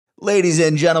Ladies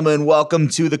and gentlemen, welcome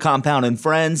to the Compound and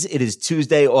Friends. It is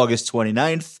Tuesday, August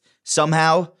 29th.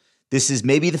 Somehow, this is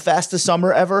maybe the fastest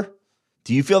summer ever.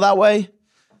 Do you feel that way?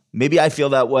 Maybe I feel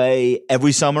that way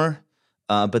every summer,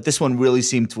 but this one really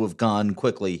seemed to have gone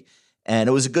quickly. And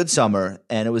it was a good summer,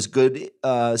 and it was good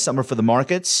summer for the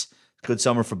markets, good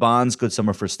summer for bonds, good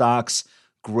summer for stocks,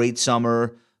 great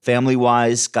summer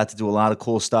family-wise. Got to do a lot of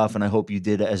cool stuff, and I hope you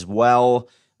did as well.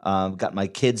 Got my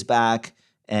kids back,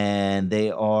 and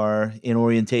they are in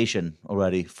orientation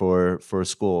already for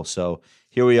school. So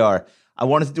here we are. I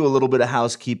wanted to do a little bit of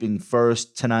housekeeping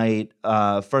first tonight.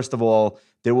 First of all,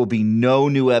 there will be no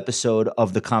new episode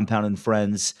of The Compound and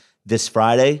Friends this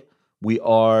Friday. We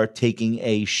are taking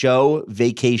a show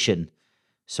vacation.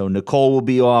 So Nicole will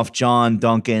be off, John,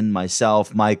 Duncan,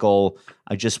 myself, Michael.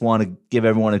 I just want to give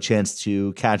everyone a chance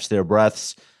to catch their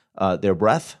breaths.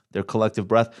 Their collective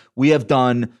breath. We have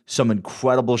done some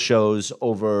incredible shows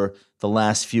over the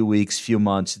last few weeks, few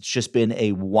months. It's just been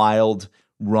a wild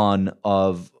run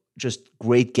of just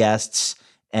great guests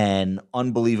and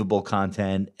unbelievable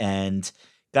content, and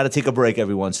got to take a break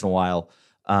every once in a while.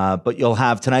 But you'll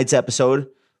have tonight's episode.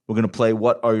 We're going to play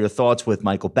What Are Your Thoughts with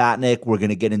Michael Batnick. We're going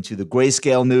to get into the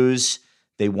Grayscale news.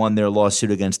 They won their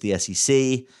lawsuit against the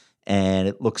SEC, and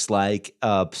it looks like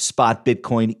spot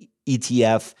Bitcoin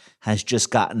ETF has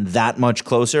just gotten that much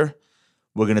closer.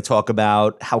 We're going to talk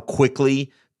about how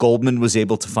quickly Goldman was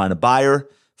able to find a buyer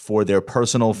for their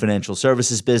personal financial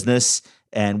services business,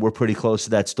 and we're pretty close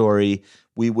to that story.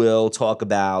 We will talk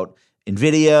about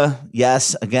NVIDIA.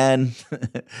 Yes, again,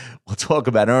 we'll talk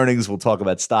about earnings. We'll talk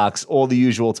about stocks, all the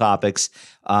usual topics.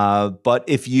 But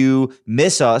if you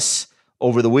miss us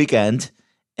over the weekend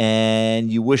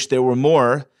and you wish there were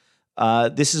more,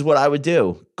 this is what I would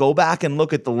do. Go back and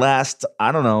look at the last,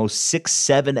 6,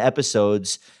 7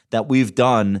 episodes that we've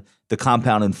done, The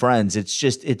Compound and Friends. It's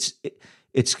just,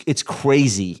 it's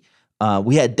crazy.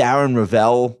 We had Darren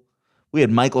Ravel. We had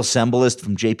Michael Sembalist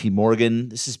from JP Morgan.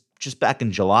 This is just back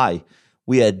in July.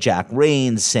 We had Jack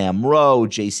Rains, Sam Rowe,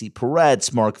 JC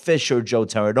Peretz, Mark Fisher, Joe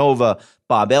Terranova.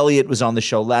 Bob Elliott was on the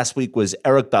show. Last week was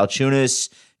Eric Balchunas,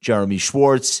 Jeremy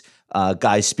Schwartz,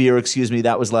 Guy Spear,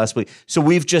 that was last week. So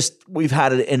we've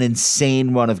had an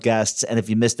insane run of guests, and if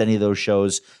you missed any of those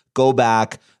shows, go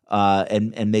back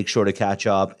and make sure to catch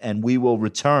up, and we will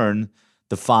return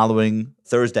the following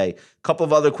Thursday. A couple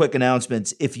of other quick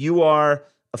announcements. If you are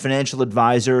a financial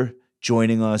advisor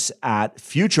joining us at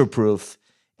FutureProof,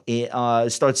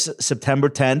 it starts September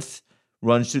 10th,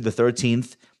 runs through the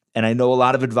 13th, and I know a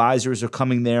lot of advisors are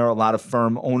coming there, a lot of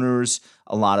firm owners,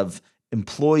 a lot of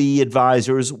employee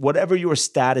advisors, whatever your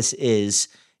status is.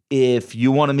 If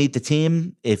you want to meet the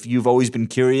team, if you've always been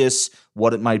curious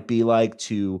what it might be like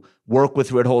to work with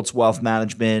Ritholtz Wealth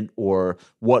Management, or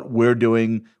what we're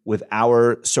doing with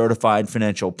our certified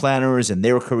financial planners and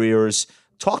their careers,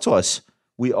 talk to us.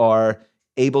 We are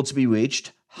able to be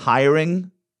reached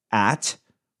hiring at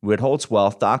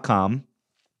ritholtzwealth.com.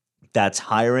 That's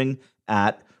hiring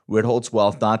at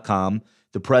ritholtzwealth.com.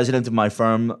 The president of my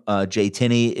firm, Jay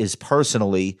Tinney, is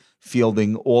personally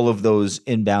fielding all of those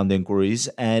inbound inquiries.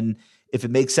 And if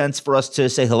it makes sense for us to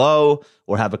say hello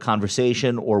or have a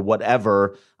conversation or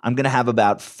whatever, I'm going to have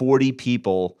about 40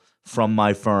 people from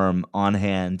my firm on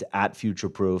hand at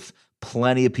FutureProof.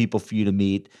 Plenty of people for you to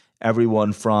meet,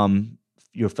 everyone from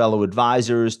your fellow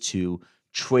advisors to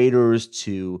traders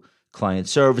to client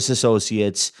service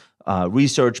associates,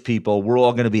 research people. We're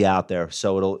all going to be out there,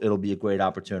 so it'll be a great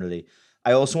opportunity.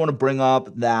 I also want to bring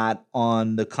up that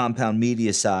on the Compound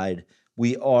Media side,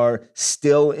 we are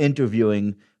still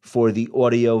interviewing for the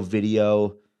audio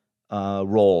video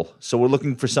role. So we're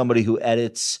looking for somebody who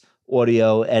edits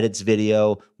audio, edits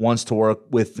video, wants to work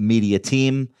with the media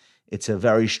team. It's a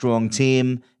very strong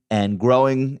team and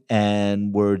growing,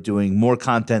 and we're doing more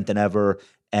content than ever,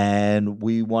 and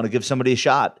we want to give somebody a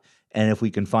shot. And if we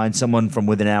can find someone from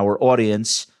within our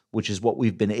audience, which is what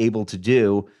we've been able to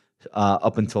do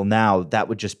up until now, that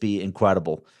would just be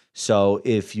incredible. So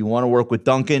if you want to work with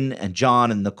Duncan and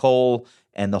John and Nicole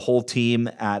and the whole team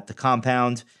at the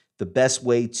Compound, the best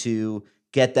way to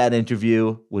get that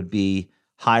interview would be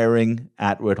hiring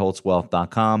at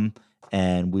ritholtzwealth.com,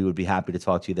 and we would be happy to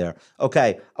talk to you there.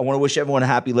 Okay, I want to wish everyone a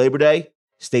happy Labor Day.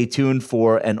 Stay tuned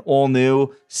for an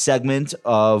all-new segment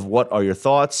of What Are Your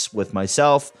Thoughts with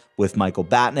myself, with Michael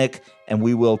Batnick, and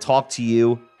we will talk to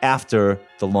you after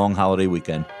the long holiday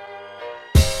weekend.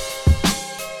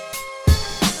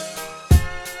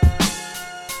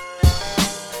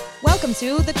 Welcome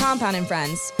to The Compound and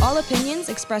Friends. All opinions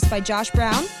expressed by Josh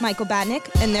Brown, Michael Batnick,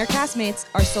 and their castmates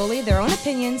are solely their own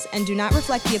opinions and do not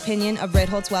reflect the opinion of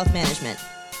Ritholtz Wealth Management.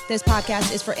 This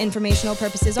podcast is for informational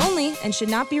purposes only and should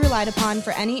not be relied upon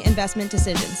for any investment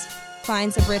decisions.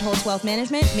 Clients of Ritholtz Wealth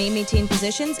Management may maintain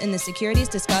positions in the securities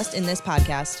discussed in this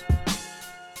podcast.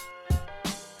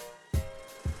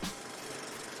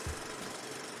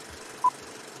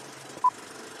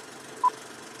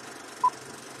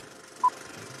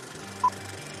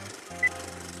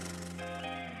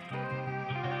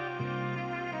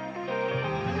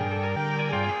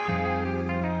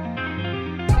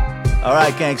 All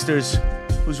right, gangsters,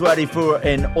 who's ready for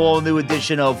an all-new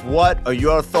edition of What Are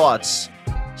Your Thoughts?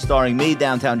 Starring me,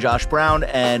 downtown Josh Brown,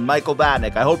 and Michael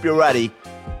Batnick. I hope you're ready.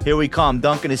 Here we come.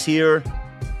 Duncan is here.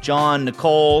 John,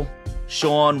 Nicole,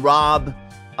 Sean, Rob,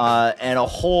 and a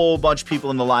whole bunch of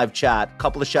people in the live chat.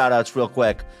 Couple of shout-outs real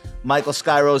quick. Michael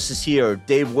Skyros is here.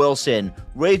 Dave Wilson.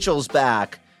 Rachel's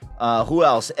back. Who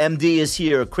else? MD is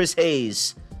here. Chris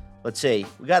Hayes. Let's see.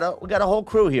 We got a whole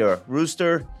crew here.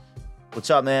 Rooster. What's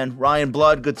up, man? Ryan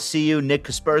Blood, good to see you. Nick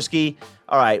Kaspersky.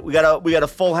 All right, we got a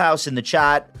full house in the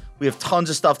chat. We have tons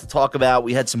of stuff to talk about.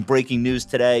 We had some breaking news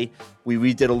today. We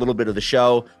redid a little bit of the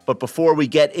show. But before we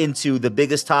get into the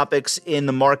biggest topics in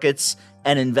the markets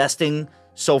and investing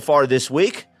so far this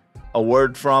week, a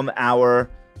word from our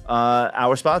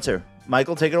sponsor.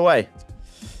 Michael, take it away.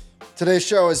 Today's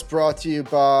show is brought to you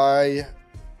by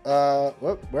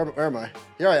where am I?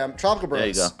 Here I am, Tropical Bros. There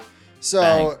you go. So.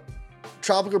 Bang.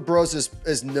 Tropical Bros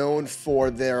is known for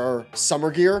their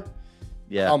summer gear.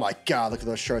 Yeah. Oh my God, look at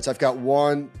those shirts. I've got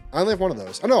one. I only have one of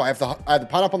those. Oh no, I have the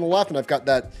pineapple on the left, and I've got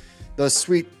those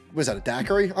sweet. What is that? A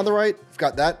daiquiri on the right. I've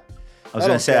got that. I was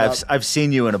gonna say I've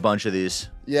seen you in a bunch of these.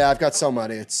 Yeah, I've got so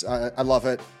many. I love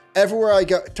it. Everywhere I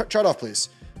go. Turn it off, please.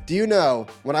 Do you know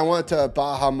when I went to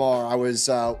Baja Mar, I was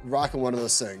rocking one of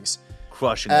those things,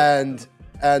 Crushing it.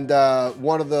 And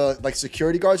one of the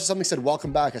security guards or something said,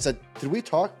 "Welcome back." I said, "Did we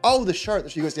talk?" Oh, the shirt.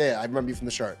 She goes, "Yeah, I remember you from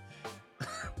the shirt."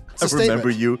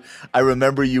 I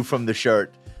remember you from the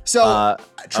shirt. So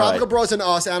Tropical right. Bros and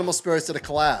us, Animal Spirits, did a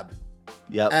collab.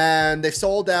 Yep. And they've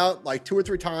sold out like 2 or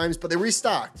 3 times, but they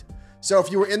restocked. So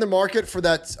if you were in the market for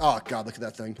that, oh God, look at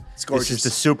that thing. It's gorgeous. This is the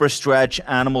Super Stretch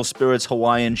Animal Spirits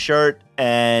Hawaiian shirt,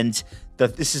 and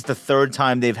this is the third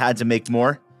time they've had to make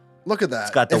more. Look at that.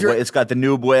 It's got the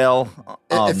noob whale.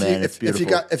 Oh man, it's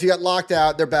beautiful. If you got locked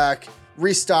out, they're back.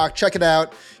 Restock. Check it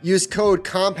out. Use code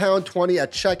compound20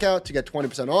 at checkout to get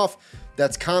 20% off.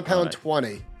 That's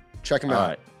compound20. Check them out. All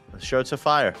right, the shirts are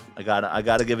fire. I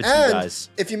gotta give it to and you guys.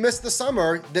 If you missed the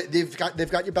summer, they've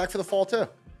got you back for the fall too.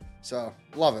 So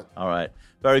love it. All right,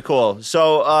 very cool.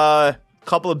 So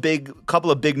couple of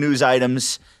big news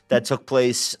items that took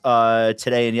place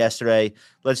today and yesterday.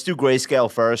 Let's do Grayscale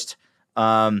first.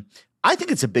 I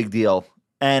think it's a big deal,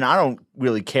 and I don't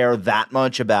really care that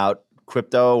much about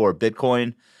crypto or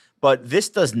Bitcoin, but this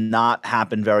does not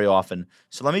happen very often.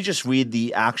 So let me just read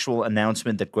the actual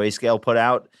announcement that Grayscale put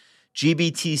out.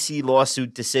 GBTC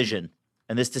lawsuit decision,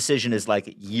 and this decision is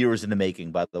like years in the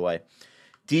making, by the way.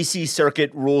 DC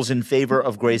Circuit rules in favor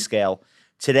of Grayscale.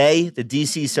 Today, the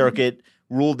DC Circuit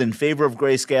ruled in favor of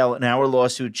Grayscale in our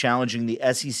lawsuit challenging the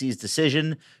SEC's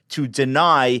decision to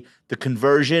deny the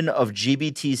conversion of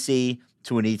GBTC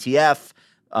to an ETF.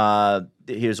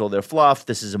 Here's all their fluff.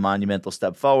 This is a monumental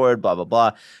step forward, blah, blah,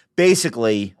 blah.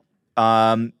 Basically,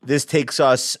 this takes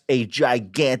us a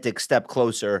gigantic step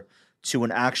closer to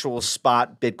an actual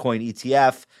spot Bitcoin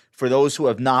ETF. For those who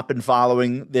have not been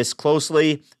following this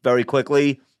closely, very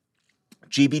quickly,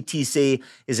 GBTC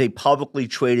is a publicly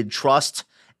traded trust.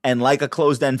 And like a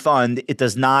closed-end fund, it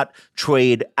does not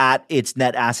trade at its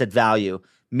net asset value,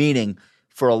 meaning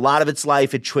for a lot of its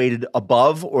life, it traded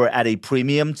above or at a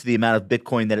premium to the amount of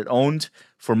Bitcoin that it owned.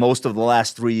 For most of the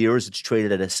last 3 years, it's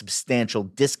traded at a substantial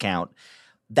discount.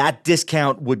 That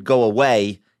discount would go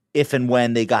away if and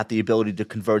when they got the ability to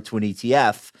convert to an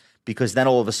ETF, because then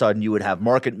all of a sudden you would have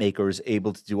market makers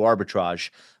able to do arbitrage.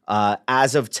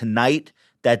 As of tonight,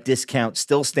 that discount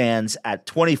still stands at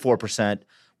 24%,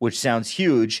 which sounds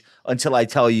huge until I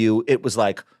tell you it was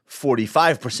like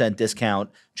 45%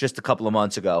 discount just a couple of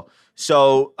months ago.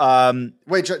 So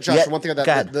wait, Josh, one thing on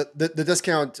that, the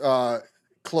discount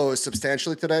closed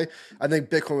substantially today. I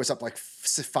think Bitcoin was up like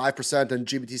 5% and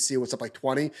GBTC was up like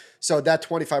 20%. So that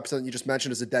 25% you just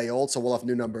mentioned is a day old. So we'll have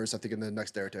new numbers, I think, in the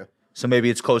next day or two. So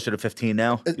maybe it's closer to 15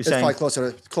 now? It's probably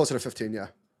closer to 15, yeah.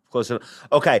 Closer.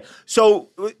 Okay. So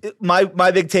my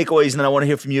big takeaways, and then I want to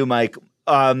hear from you, Mike.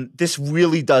 This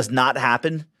really does not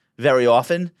happen very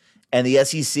often. And the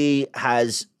SEC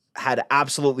has had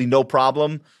absolutely no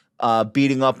problem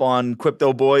beating up on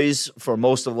crypto boys for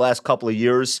most of the last couple of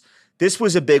years. This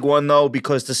was a big one, though,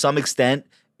 because to some extent,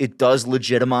 it does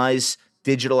legitimize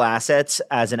digital assets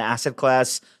as an asset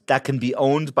class that can be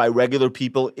owned by regular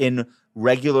people in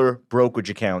regular brokerage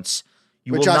accounts.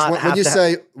 When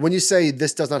you say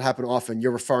this does not happen often,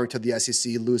 you're referring to the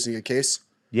SEC losing a case?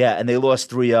 Yeah, and they lost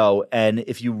 3-0. And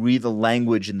if you read the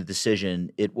language in the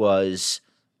decision, it was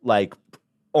like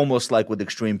almost like with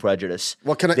extreme prejudice.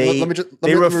 Well,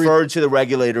 they referred to the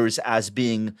regulators as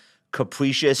being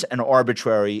capricious and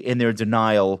arbitrary in their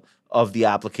denial of the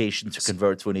application to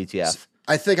convert to an ETF.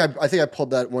 I think I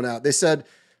pulled that one out. They said,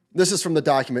 this is from the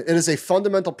document, it is a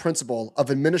fundamental principle of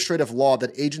administrative law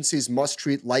that agencies must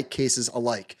treat like cases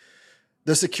alike.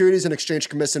 The Securities and Exchange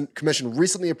Commission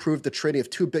recently approved the trading of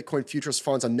 2 Bitcoin futures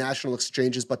funds on national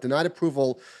exchanges, but denied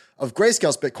approval of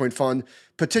Grayscale's Bitcoin fund.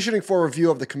 Petitioning for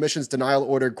review of the commission's denial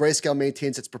order, Grayscale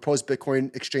maintains its proposed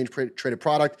Bitcoin exchange-traded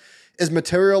product is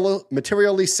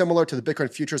materially similar to the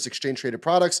Bitcoin futures exchange-traded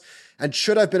products and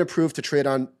should have been approved to trade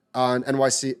on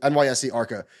NYSE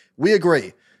Arca. We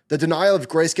agree. The denial of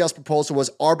Grayscale's proposal was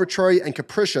arbitrary and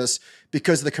capricious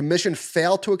because the commission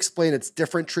failed to explain its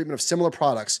different treatment of similar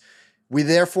products. We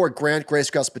therefore grant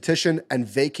Grayscale's petition and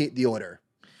vacate the order.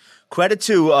 Credit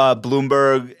to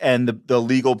Bloomberg and the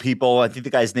legal people. I think the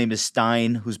guy's name is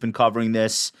Stein, who's been covering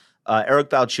this. Eric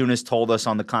Balchunas told us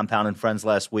on the Compound and Friends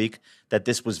last week that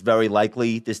this was very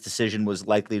likely. This decision was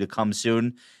likely to come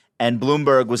soon. And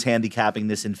Bloomberg was handicapping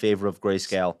this in favor of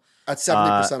Grayscale. At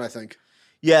 70%, I think.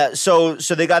 Yeah, so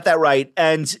they got that right.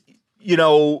 And,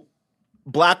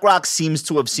 BlackRock seems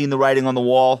to have seen the writing on the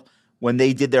wall. When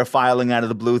they did their filing out of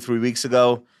the blue 3 weeks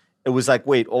ago, it was like,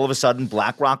 wait, all of a sudden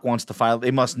BlackRock wants to file. They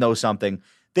must know something.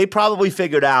 They probably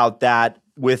figured out that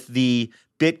with the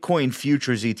Bitcoin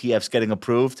futures ETFs getting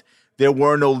approved, there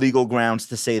were no legal grounds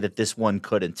to say that this one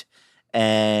couldn't.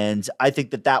 And I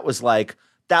think that was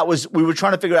we were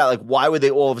trying to figure out, like, why would they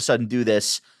all of a sudden do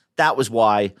this? That was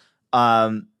why.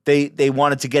 They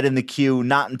wanted to get in the queue,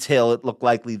 not until it looked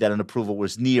likely that an approval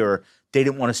was near. They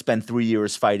didn't want to spend 3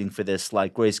 years fighting for this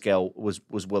like Grayscale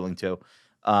was willing to.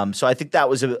 So I think that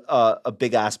was a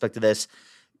big aspect of this.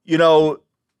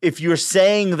 If you're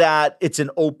saying that it's an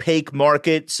opaque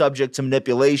market subject to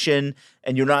manipulation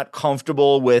and you're not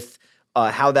comfortable with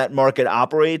how that market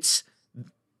operates,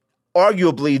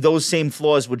 arguably those same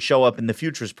flaws would show up in the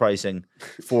futures pricing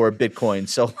for Bitcoin.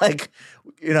 So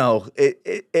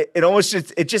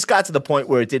it just got to the point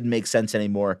where it didn't make sense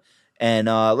anymore. And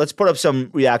let's put up some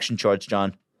reaction charts,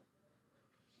 John.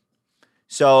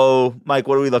 So, Mike,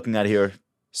 what are we looking at here?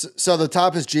 So the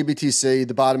top is GBTC,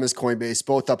 the bottom is Coinbase,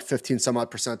 both up 15 some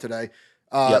odd percent today.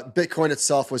 Yep. Bitcoin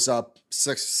itself was up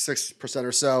 6%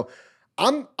 or so.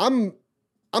 I'm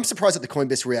surprised at the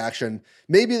Coinbase reaction.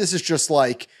 Maybe this is just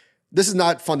like, this is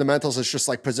not fundamentals, it's just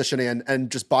like positioning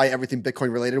and just buy everything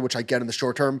Bitcoin related, which I get in the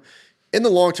short term. In the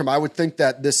long term, I would think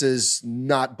that this is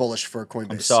not bullish for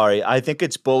Coinbase. I'm sorry. I think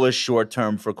it's bullish short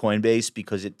term for Coinbase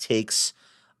because it takes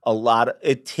a lot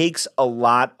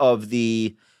of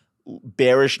the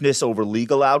bearishness over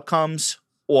legal outcomes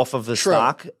off of the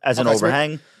stock as an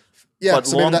overhang. Yeah, but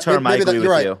long term, I agree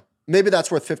with you. Maybe that's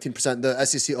worth 15%, the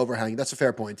SEC overhang. That's a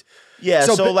fair point. Yeah,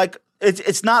 so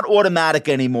it's not automatic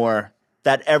anymore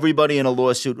that everybody in a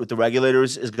lawsuit with the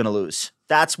regulators is going to lose.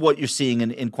 That's what you're seeing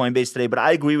in Coinbase today. But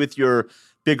I agree with your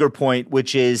bigger point,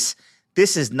 which is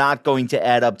this is not going to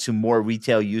add up to more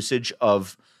retail usage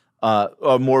of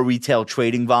or more retail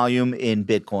trading volume in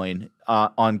Bitcoin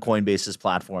on Coinbase's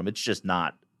platform. It's just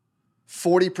not.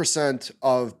 40%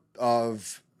 of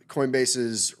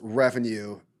Coinbase's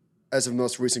revenue as of the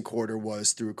most recent quarter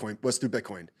was through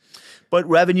Bitcoin. But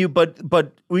revenue,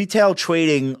 but retail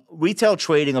trading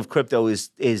of crypto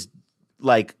is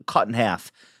like cut in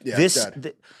half. Yeah,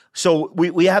 so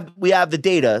we have the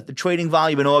data. The trading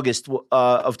volume in August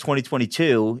of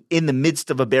 2022, in the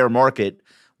midst of a bear market,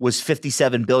 was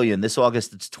 57 billion. This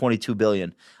August, it's 22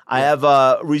 billion. I have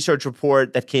a research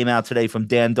report that came out today from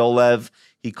Dan Dolev.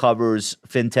 He covers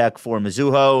fintech for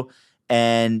Mizuho.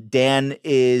 And Dan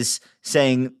is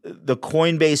saying the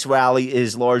Coinbase rally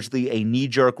is largely a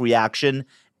knee-jerk reaction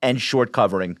and short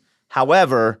covering.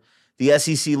 However, the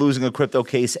SEC losing a crypto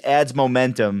case adds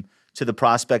momentum to the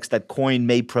prospects that Coin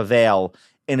may prevail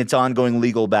in its ongoing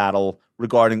legal battle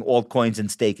regarding altcoins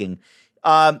and staking.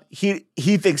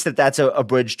 He thinks that that's a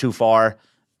bridge too far,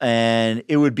 and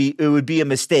it would be a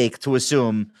mistake to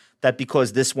assume that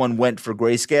because this one went for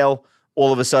Grayscale,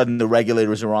 all of a sudden the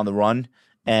regulators are on the run.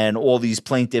 And all these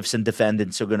plaintiffs and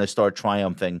defendants are going to start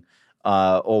triumphing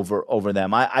over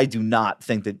them. I do not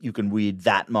think that you can read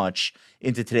that much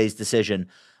into today's decision.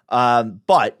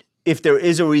 But if there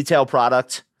is a retail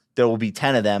product, there will be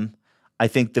 10 of them. I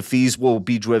think the fees will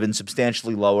be driven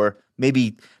substantially lower.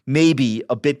 Maybe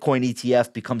a Bitcoin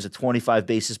ETF becomes a 25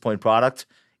 basis point product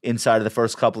inside of the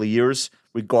first couple of years,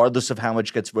 regardless of how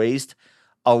much gets raised.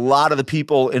 A lot of the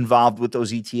people involved with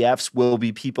those ETFs will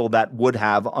be people that would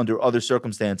have, under other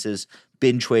circumstances,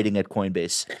 been trading at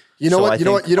Coinbase. You know what?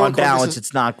 On balance,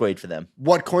 it's not great for them.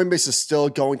 What Coinbase is still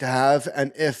going to have,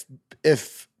 and if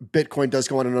Bitcoin does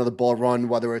go on another bull run,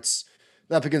 whether it's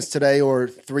that begins today or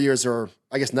 3 years, or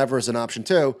I guess never is an option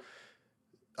too.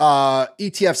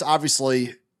 ETFs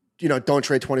obviously, don't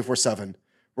trade 24/7,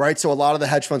 right? So a lot of the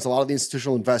hedge funds, a lot of the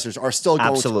institutional investors are still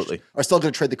going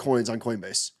to trade the coins on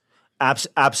Coinbase.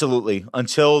 Absolutely,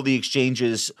 until the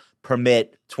exchanges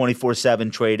permit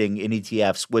 24/7 trading in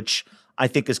ETFs, which I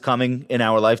think is coming in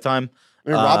our lifetime. I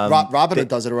mean, Robinhood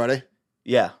does it already.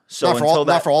 Yeah, so not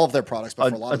for all of their products, but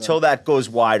for a lot until of them. That goes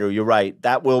wider, you're right.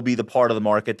 That will be the part of the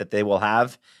market that they will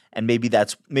have, and maybe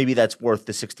that's worth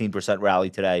the 16%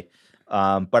 rally today.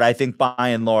 But I think by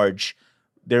and large,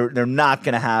 they're not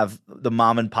going to have the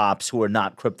mom and pops who are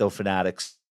not crypto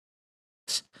fanatics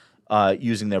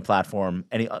using their platform.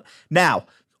 Now,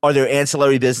 are there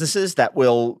ancillary businesses that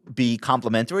will be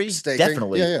complementary? Staking.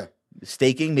 Definitely, yeah.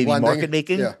 Staking, maybe Lending. market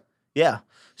making, yeah.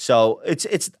 So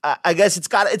I guess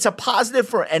it's a positive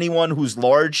for anyone who's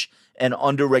large and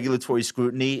under regulatory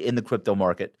scrutiny in the crypto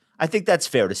market. I think that's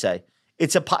fair to say.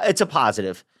 It's a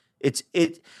positive.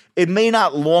 It may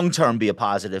not long term be a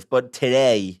positive, but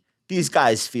today these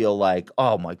guys feel like,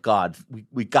 oh my God,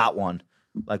 we got one.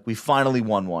 Like we finally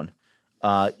won one.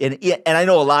 And I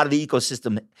know a lot of the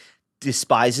ecosystem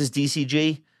despises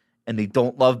DCG and they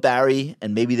don't love Barry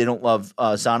and maybe they don't love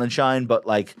Sonnenschein, but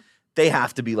like they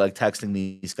have to be like texting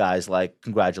these guys like,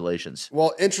 congratulations.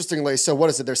 Well, interestingly, so what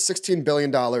is it? There's $16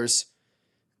 billion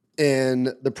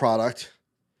in the product.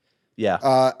 Yeah.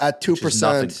 At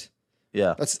 2%.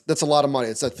 Yeah. That's a lot of money.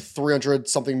 It's at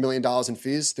 $300-something million in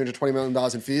fees, $320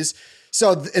 million in fees.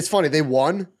 So it's funny, they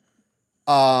won,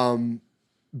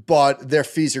 but their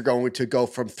fees are going to go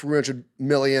from $300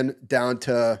 million down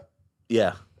to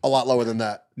a lot lower than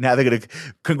that. Now they're going to,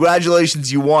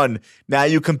 congratulations, you won. Now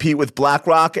you compete with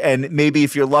BlackRock and maybe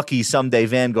if you're lucky someday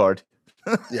Vanguard.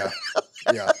 Yeah.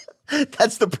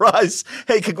 That's the prize.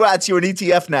 Hey, congrats, you're an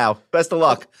ETF now. Best of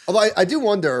luck. Although I do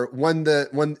wonder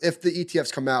if the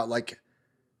ETFs come out, like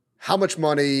how much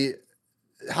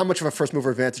of a first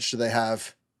mover advantage do they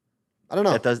have? I don't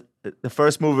know. The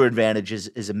first mover advantage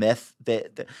is a myth.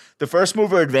 The first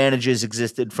mover advantages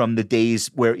existed from the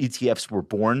days where ETFs were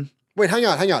born. Wait, hang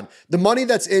on. The money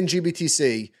that's in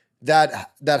GBTC that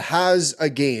has a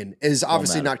gain is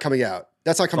obviously not coming out.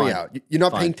 That's not coming out. You're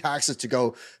not paying taxes to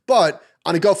go. But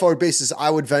on a go-forward basis, I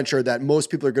would venture that most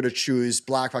people are going to choose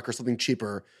BlackRock or something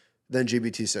cheaper than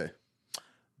GBTC.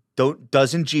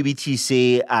 Doesn't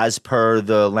GBTC, as per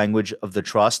the language of the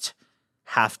trust,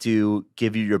 have to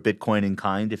give you your Bitcoin in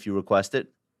kind if you request it?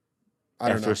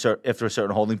 After a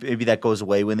certain holding, maybe that goes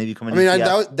away when they become an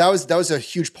ETF. that was a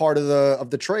huge part of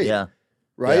the trade. Yeah.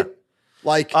 Right? Yeah.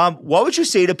 Like, what would you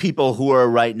say to people who are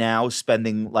right now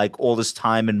spending like all this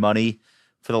time and money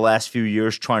for the last few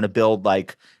years trying to build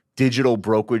like digital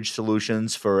brokerage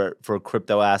solutions for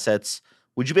crypto assets?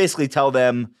 Would you basically tell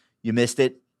them you missed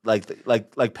it?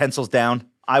 Like pencils down?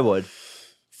 I would.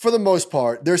 For the most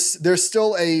part, there's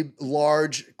still a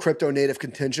large crypto native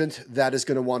contingent that is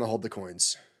going to want to hold the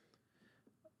coins.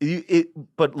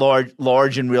 But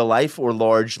large in real life or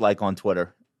large like on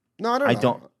Twitter? No, I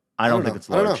don't know. I don't think it's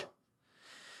large.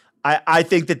 I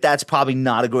think that's probably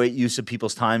not a great use of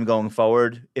people's time going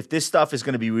forward. If this stuff is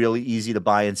going to be really easy to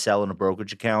buy and sell in a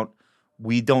brokerage account,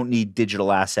 we don't need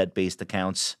digital asset-based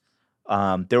accounts.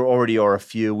 There already are a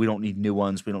few. We don't need new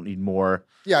ones. We don't need more.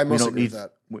 Yeah, I mostly agree with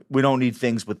that. We don't need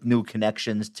things with new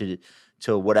connections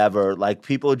to whatever. Like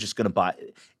people are just going to buy.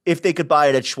 If they could buy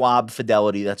it at Schwab,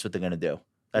 Fidelity, that's what they're going to do.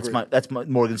 That's my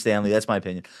Morgan Stanley. That's my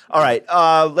opinion. All right,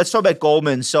 let's talk about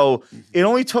Goldman. So it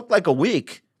only took like a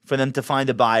week for them to find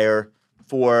a buyer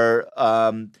for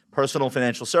Personal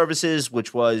Financial Services,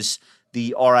 which was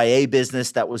the RIA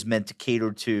business that was meant to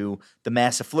cater to the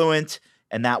mass affluent,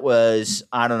 and that was,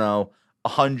 I don't know,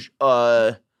 100.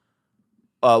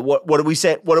 What did we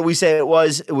say? What did we say it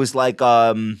was? It was like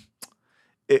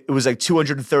it was like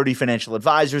 230 financial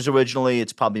advisors originally.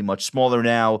 It's probably much smaller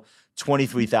now.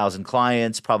 23,000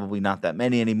 clients, probably not that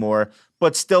many anymore,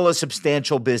 but still a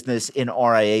substantial business in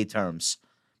RIA terms.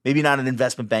 Maybe not in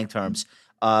investment bank terms.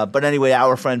 But anyway,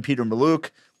 our friend Peter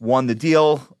Mallouk won the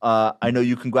deal. I know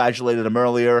you congratulated him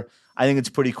earlier. I think it's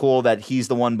pretty cool that he's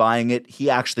the one buying it. He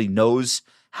actually knows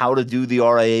how to do the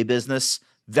RIA business.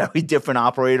 Very different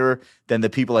operator than the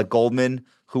people at Goldman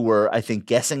who were, I think,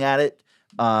 guessing at it.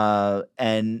 I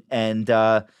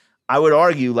would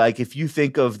argue, like, if you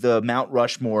think of the Mount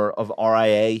Rushmore of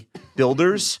RIA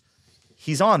builders,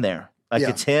 he's on there. Like,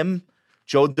 it's him,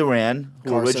 Joe Duran,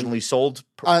 who Carson. originally sold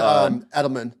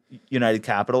Edelman, United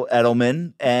Capital,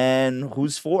 Edelman, and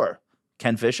who's for?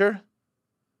 Ken Fisher?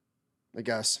 I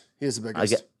guess. He is the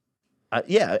biggest.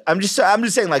 I'm just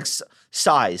saying, like,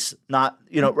 size, not,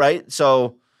 right?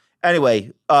 So,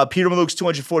 anyway, Peter Mallouk's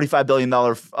 $245 billion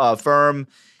firm.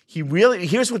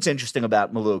 Here's what's interesting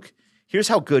about Mallouk. Here's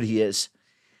how good he is.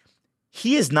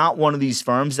 He is not one of these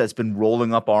firms that's been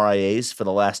rolling up RIAs for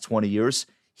the last 20 years.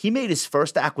 He made his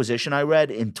first acquisition, I read,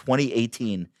 in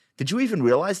 2018. Did you even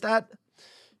realize that?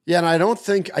 Yeah, and I don't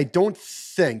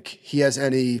think he has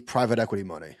any private equity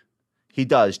money. He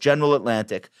does, General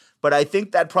Atlantic. But I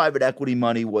think that private equity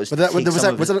money was. Was it in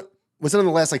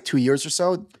the last like 2 years or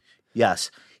so?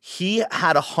 Yes. He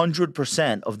had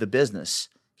 100% of the business.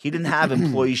 He didn't have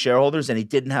employee shareholders and he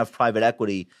didn't have private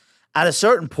equity. At a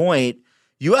certain point,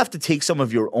 you have to take some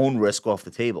of your own risk off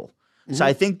the table. Mm-hmm. So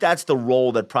I think that's the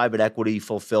role that private equity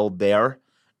fulfilled there.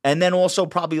 And then also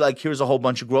probably like, here's a whole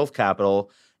bunch of growth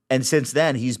capital. And since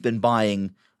then, he's been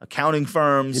buying accounting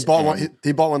firms. He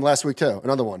bought one last week too,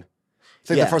 another one. I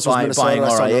think the first one was Minnesota. I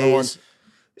saw another one.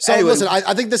 So anyway, listen,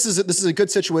 I think this is a good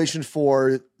situation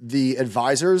for the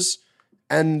advisors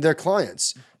and their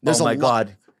clients.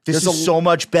 God. This is so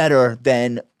much better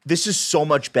than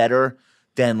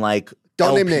like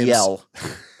don't LPL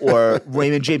or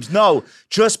Raymond James. No,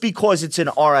 just because it's an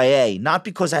RIA, not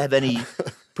because I have any.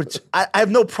 I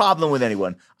have no problem with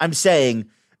anyone. I'm saying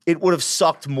it would have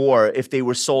sucked more if they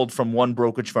were sold from one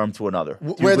brokerage firm to another.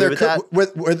 Where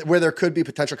there could be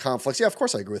potential conflicts. Yeah, of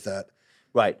course I agree with that.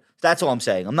 Right. That's all I'm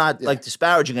saying. I'm not like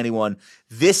disparaging anyone.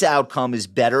 This outcome is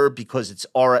better because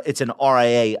it's an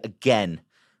RIA again.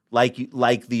 Like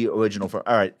the original firm.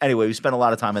 All right. Anyway, we spent a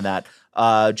lot of time on that.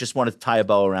 Just wanted to tie a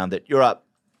bow around it. You're up.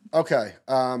 Okay.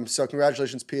 So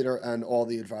congratulations, Peter, and all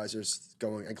the advisors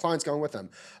going and clients going with them.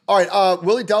 All right.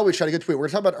 Willie Delwich had a good tweet. We're going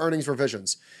to talk about earnings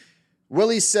revisions.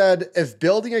 Willie said, if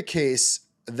building a case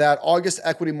that August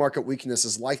equity market weakness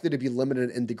is likely to be limited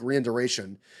in degree and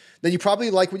duration, then you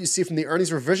probably like what you see from the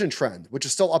earnings revision trend, which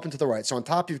is still up and to the right. So on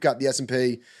top, you've got the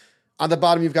S&P. On the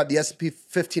bottom, you've got the S&P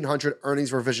 1500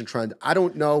 earnings revision trend. I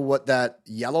don't know what that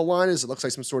yellow line is. It looks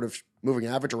like some sort of moving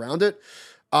average around it.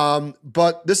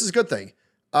 But this is a good thing.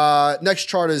 Next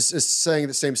chart is saying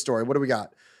the same story. What do we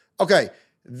got? Okay,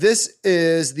 this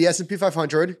is the S&P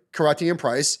 500 correcting in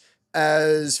price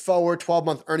as forward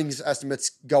 12-month earnings estimates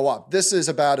go up. This is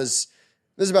about as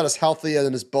healthy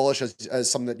and as bullish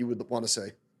as something that you would want to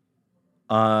see.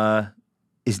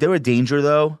 Is there a danger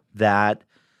though that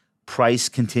price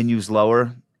continues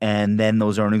lower and then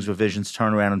those earnings revisions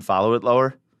turn around and follow it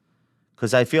lower?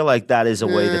 Because I feel like that is a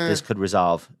way that this could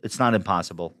resolve. It's not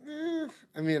impossible.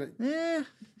 You're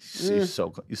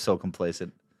so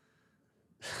complacent.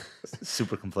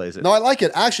 Super complacent. No, I like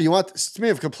it. Actually, speaking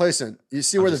of complacent, you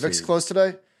see where the VIX closed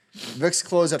today? VIX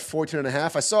closed at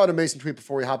 14.5. I saw an amazing tweet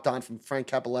before we hopped on from Frank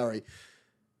Capillari.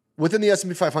 Within the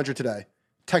S&P 500 today,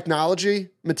 technology,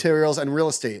 materials, and real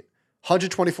estate,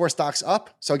 124 stocks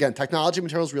up. So again, technology,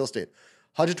 materials, real estate,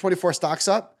 124 stocks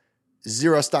up,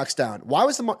 0 stocks down. Why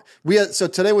was so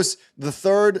today was the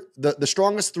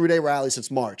strongest 3-day rally since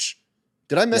March.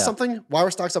 Did I miss something? Why were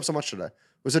stocks up so much today?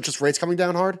 Was it just rates coming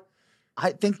down hard?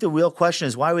 I think the real question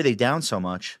is, why were they down so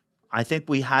much? I think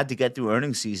we had to get through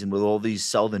earnings season with all these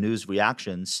sell the news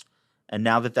reactions. And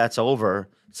now that that's over,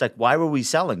 it's like, why were we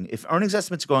selling? If earnings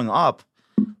estimates are going up,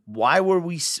 why were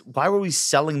we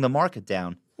selling the market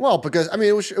down? Well, because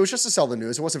it was just to sell the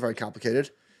news. It wasn't very complicated.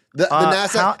 The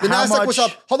Nasdaq was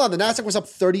up. Hold on, the Nasdaq was up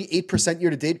 38% year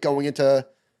to date going into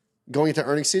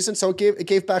earnings season. So it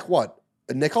gave back what?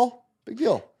 A nickel? Big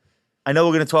deal. I know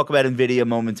we're going to talk about NVIDIA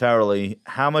momentarily.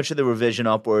 How much of the revision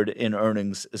upward in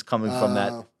earnings is coming from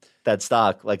that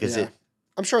stock? Like, is it?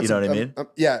 I'm sure it's. You know what I mean?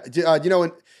 Yeah.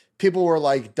 When people were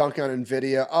like dunking on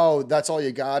NVIDIA, oh, that's all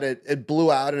you got. It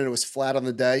blew out and it was flat on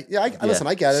the day. Yeah, listen,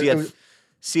 I get it.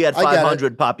 See at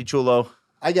 500, Papi Chulo.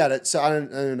 I get it. So I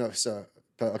don't know. So,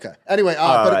 but okay. Anyway,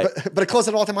 but it closed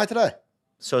at an all-time high today.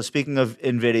 So speaking of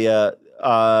NVIDIA,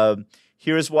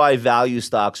 here's why value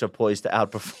stocks are poised to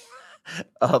outperform.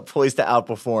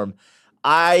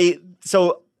 I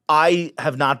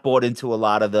have not bought into a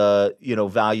lot of the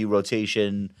value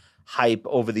rotation hype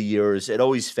over the years. It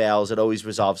always fails. It always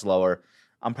resolves lower.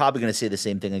 I'm probably going to say the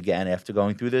same thing again after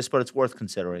going through this, but it's worth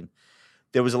considering.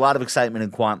 There was a lot of excitement in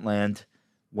Quantland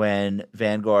when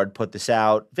Vanguard put this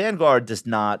out. Vanguard does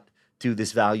not do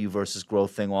this value versus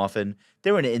growth thing often.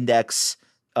 They're an index.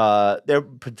 They're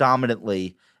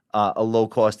predominantly a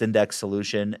low-cost index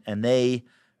solution, and they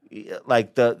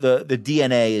like the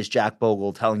DNA is Jack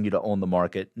Bogle telling you to own the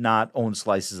market, not own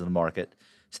slices of the market.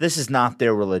 So this is not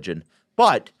their religion.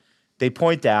 But they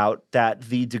point out that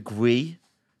the degree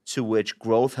to which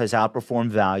growth has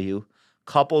outperformed value,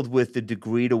 coupled with the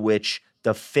degree to which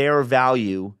the fair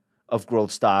value of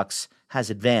growth stocks has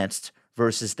advanced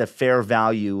versus the fair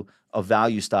value of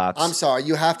value stocks. I'm sorry,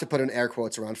 you have to put in air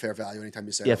quotes around fair value anytime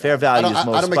you say that. Fair value is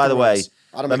most. By the way,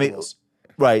 I don't make the rules.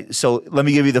 Right. So let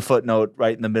me give you the footnote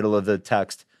right in the middle of the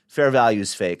text. Fair value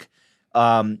is fake.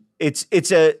 Everyone's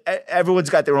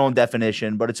got their own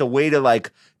definition, but it's a way to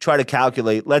like try to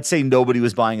calculate. Let's say nobody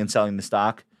was buying and selling the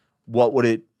stock.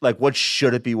 What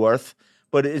should it be worth?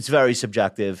 But it's very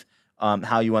subjective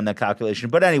how you run that calculation.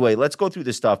 But anyway, let's go through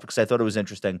this stuff because I thought it was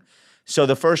interesting. So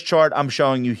the first chart I'm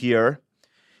showing you here,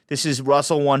 this is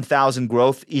Russell 1000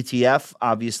 Growth ETF,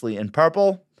 obviously in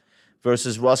purple,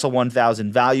 versus Russell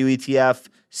 1000 Value ETF.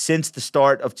 Since the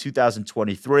start of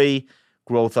 2023,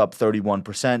 growth up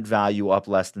 31%, value up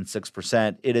less than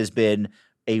 6%. It has been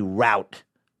a rout,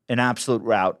 an absolute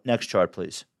rout. Next chart,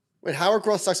 please. Wait, how are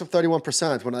growth stocks up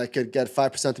 31% when I could get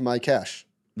 5% of my cash?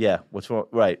 Yeah, what's wrong?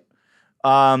 Right.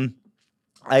 I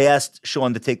asked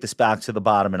Sean to take this back to the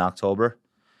bottom in October.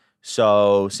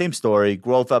 So same story,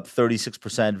 growth up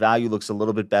 36%, value looks a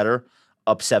little bit better,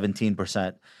 up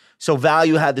 17%. So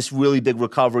value had this really big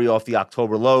recovery off the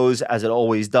October lows, as it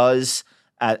always does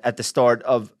at the start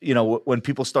of, when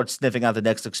people start sniffing out the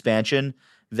next expansion,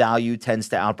 value tends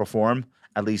to outperform.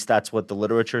 At least that's what the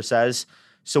literature says.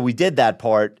 So we did that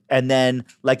part. And then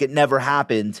like it never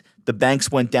happened, the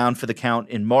banks went down for the count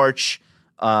in March,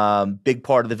 big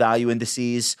part of the value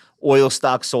indices. Oil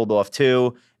stocks sold off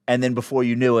too. And then before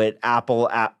you knew it, Apple,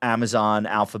 Amazon,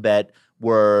 Alphabet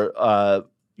were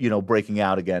breaking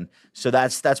out again. So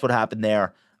that's what happened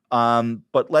there.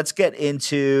 But let's get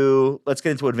into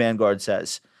what Vanguard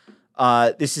says.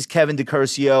 This is Kevin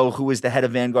DiCurcio, who is the head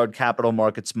of Vanguard Capital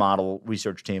Markets Model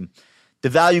Research Team. The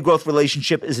value growth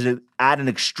relationship is at an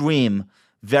extreme,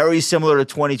 very similar to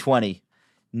 2020.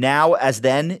 Now, as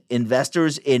then,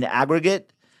 investors in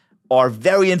aggregate are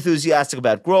very enthusiastic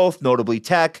about growth, notably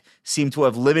tech, seem to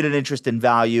have limited interest in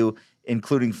value,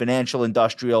 including financial,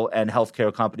 industrial, and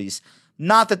healthcare companies.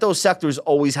 Not that those sectors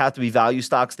always have to be value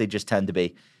stocks, they just tend to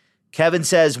be. Kevin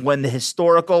says when the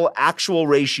historical actual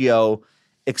ratio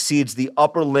exceeds the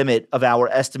upper limit of our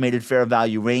estimated fair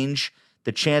value range,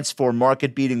 the chance for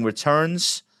market-beating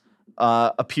returns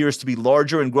appears to be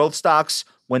larger in growth stocks.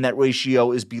 When that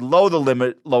ratio is below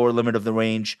the lower limit of the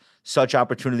range, such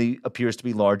opportunity appears to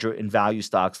be larger in value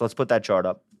stocks. Let's put that chart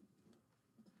up.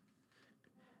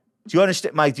 Do you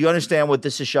understand, Mike? Do you understand what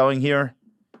this is showing here?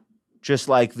 Just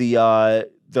like the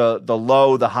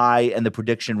low, the high, and the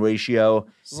prediction ratio,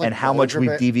 and how much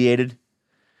we've deviated.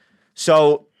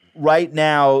 So right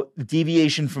now, the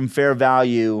deviation from fair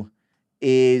value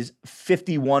is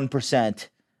 51%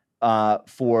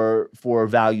 for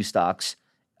value stocks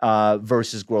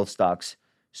versus growth stocks.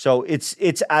 So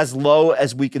it's as low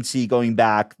as we can see going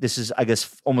back. This is, I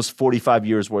guess, almost 45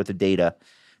 years worth of data.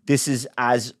 This is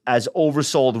as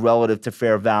oversold relative to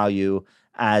fair value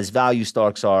as value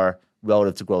stocks are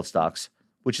relative to growth stocks,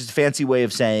 which is a fancy way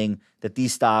of saying that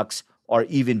these stocks are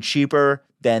even cheaper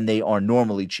than they are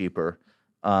normally cheaper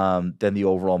than the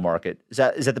overall market. Is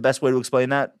that the best way to explain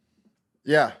that?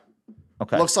 Yeah.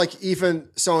 Okay. Looks like even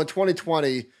so in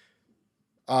 2020,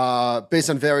 based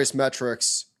on various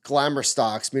metrics, glamour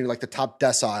stocks, meaning like the top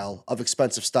decile of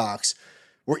expensive stocks,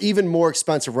 were even more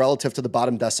expensive relative to the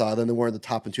bottom decile than they were in the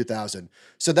top in 2000.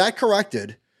 So that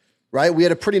corrected, right? We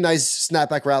had a pretty nice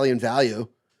snapback rally in value.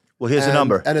 Well, here's the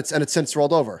number. And it's since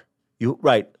rolled over.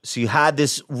 Right. So you had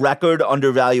this record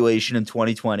undervaluation in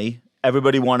 2020.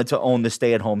 Everybody wanted to own the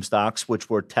stay-at-home stocks, which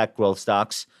were tech growth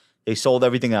stocks. They sold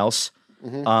everything else.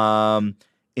 Mm-hmm.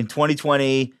 In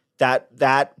 2020,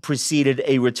 that preceded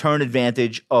a return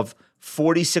advantage of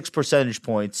 46 percentage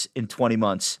points in 20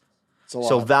 months.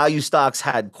 So value stocks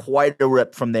had quite a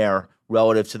rip from there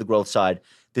relative to the growth side.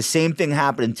 The same thing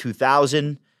happened in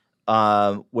 2000,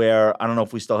 where I don't know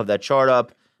if we still have that chart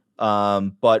up,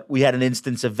 but we had an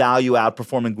instance of value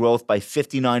outperforming growth by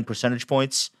 59 percentage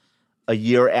points a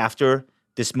year after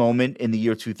this moment in the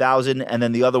year 2000. And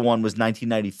then the other one was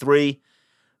 1993.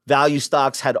 Value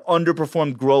stocks had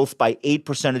underperformed growth by 8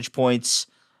 percentage points.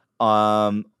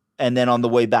 And then on the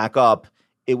way back up,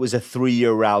 it was a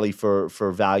 3-year rally for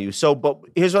value. So, but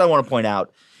here's what I want to point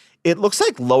out. It looks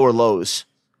like lower lows.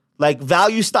 Like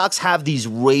value stocks have these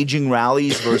raging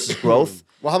rallies versus growth.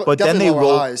 Well, but then they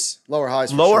roll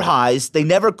lower highs. They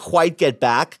never quite get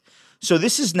back. So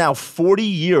this is now 40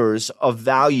 years of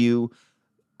value,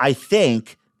 I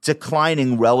think,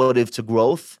 declining relative to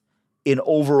growth in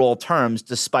overall terms,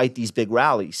 despite these big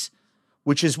rallies,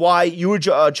 which is why you were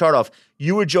Chartoff.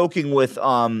 You were joking with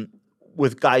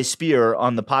Guy Spear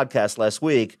on the podcast last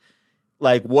week,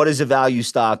 like, what is a value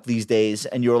stock these days?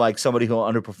 And you're like somebody who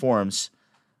underperforms.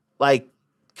 Like,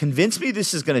 convince me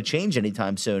this is going to change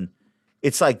anytime soon.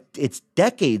 It's like it's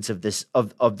decades of this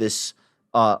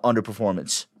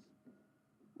underperformance.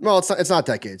 Well, it's not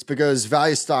decades, because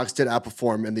value stocks did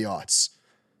outperform in the aughts.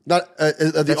 Not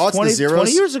the aughts, 20, the zeros.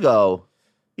 20 years ago.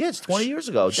 Yeah, it's 20 years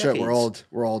ago. Shit, decades.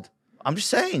 we're old. I'm just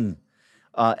saying.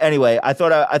 Anyway, I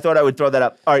thought I would throw that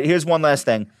up. All right, here's one last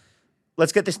thing.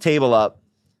 Let's get this table up.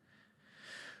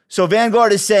 So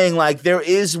Vanguard is saying, like, there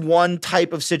is one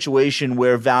type of situation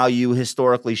where value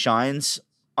historically shines.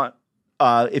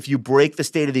 If you break the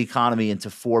state of the economy into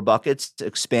 4 buckets: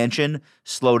 expansion,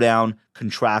 slowdown,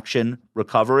 contraction,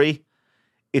 recovery.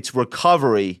 It's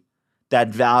recovery that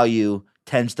value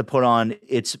tends to put on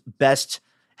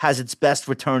has its best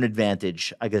return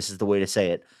advantage, I guess is the way to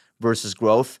say it, versus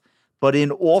growth. But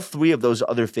in all 3 of those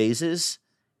other phases,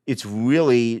 it's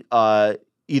really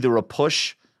either a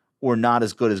push or not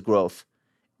as good as growth.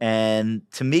 And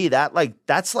to me,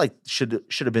 that's should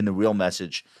have been the real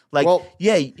message. Like, well,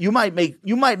 yeah, you might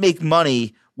make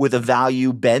money with a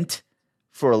value bent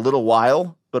for a little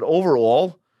while, but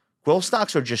overall, growth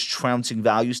stocks are just trouncing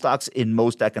value stocks in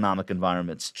most economic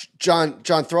environments. John,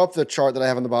 throw up the chart that I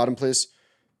have on the bottom, please.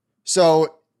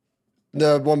 So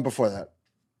the one before that.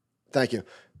 Thank you.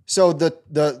 So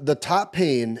the top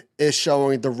pane is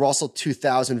showing the Russell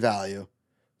 2000 value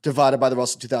divided by the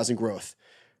Russell 2000 growth.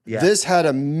 Yeah. This had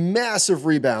a massive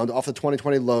rebound off the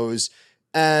 2020 lows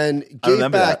and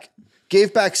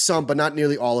gave back some, but not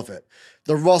nearly all of it.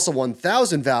 The Russell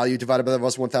 1000 value divided by the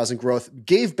Russell 1000 growth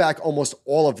gave back almost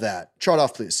all of that. Chart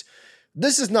off, please.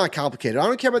 This is not complicated. I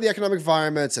don't care about the economic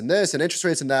environments and this and interest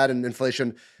rates and that and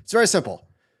inflation. It's very simple.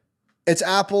 It's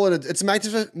Apple and it's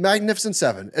Magnificent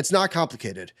Seven. It's not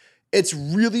complicated. It's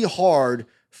really hard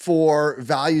for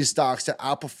value stocks to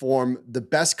outperform the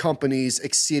best companies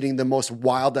exceeding the most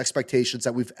wild expectations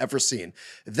that we've ever seen.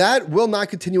 That will not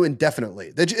continue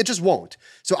indefinitely. It just won't.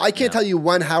 So I can't tell you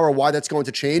when, how, or why that's going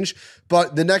to change,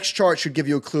 but the next chart should give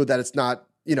you a clue that it's not,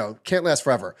 can't last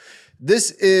forever. Look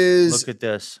at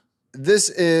this. This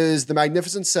is the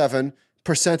Magnificent Seven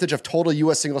percentage of total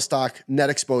U.S. single stock net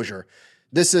exposure.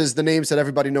 This is the names that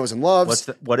everybody knows and loves.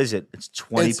 What is it? It's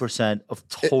 20% of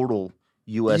total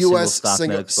U.S. single stock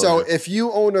net exposure. So if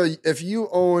you own, I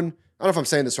don't know if I'm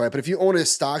saying this right, but if you own a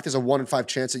stock, there's a 1 in 5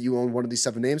 chance that you own one of these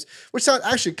 7 names, which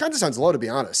actually kind of sounds low, to be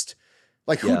honest.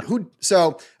 Like who?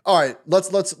 So all right, let's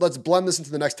blend this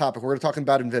into the next topic. We're going to talk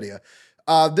about NVIDIA.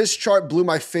 This chart blew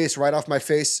my face right off my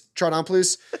face. Chart on,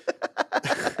 please.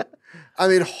 I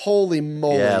mean, holy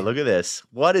moly. Yeah, look at this.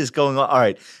 What is going on? All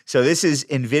right. So this is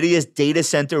NVIDIA's data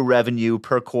center revenue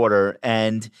per quarter.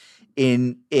 And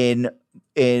in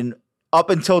up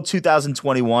until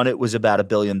 2021, it was about $1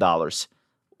 billion.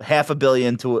 $500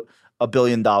 million to $1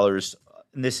 billion.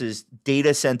 And this is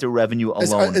data center revenue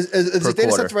alone. Is the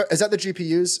data center, is that the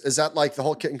GPUs? Is that like the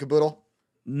whole kit and caboodle?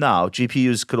 No,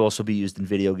 GPUs could also be used in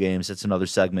video games. That's another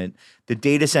segment. The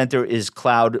data center is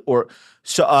cloud,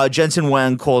 Jensen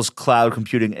Huang calls cloud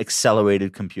computing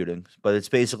accelerated computing, but it's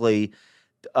basically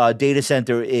data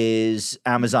center is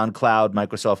Amazon Cloud,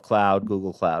 Microsoft Cloud,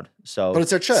 Google Cloud. So, but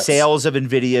it's their chips. Sales of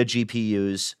NVIDIA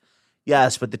GPUs.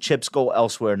 Yes, but the chips go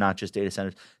elsewhere, not just data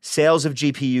centers. Sales of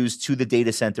GPUs to the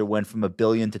data center went from $1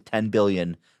 billion to $10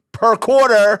 billion per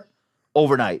quarter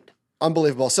overnight.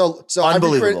 Unbelievable. So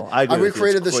unbelievable. I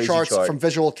recreated this chart from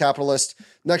Visual Capitalist.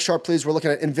 Next chart, please. We're looking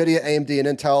at NVIDIA, AMD,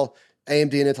 and Intel.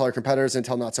 AMD and Intel are competitors.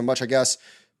 Intel not so much, I guess.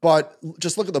 But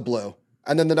just look at the blue.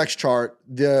 And then the next chart,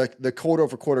 the quarter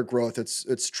over quarter growth,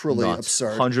 it's truly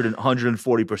absurd.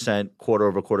 140% quarter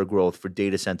over quarter growth for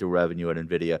data center revenue at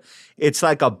NVIDIA. It's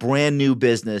like a brand new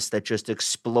business that just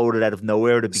exploded out of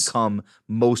nowhere to become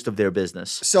most of their business.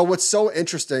 So what's so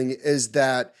interesting is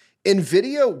that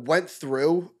NVIDIA went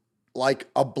through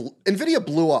NVIDIA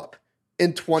blew up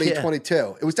in 2022.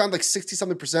 Yeah. It was down like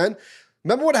 60-something%.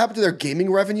 Remember what happened to their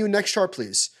gaming revenue? Next chart,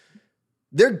 please.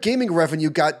 Their gaming revenue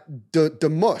got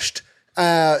demushed.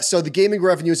 So the gaming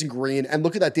revenue is in green, and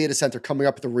look at that data center coming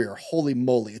up at the rear. Holy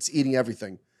moly, it's eating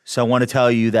everything. So I want to tell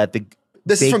you that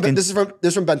this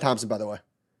is from Ben Thompson, by the way.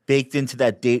 Baked into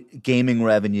that gaming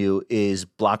revenue is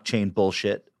blockchain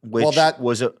bullshit, which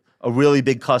was a really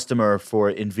big customer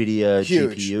for NVIDIA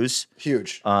GPUs.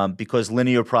 Huge. Because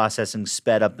linear processing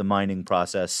sped up the mining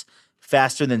process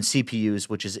faster than CPUs,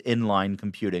 which is inline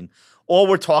computing. All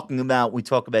we're talking about, we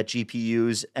talk about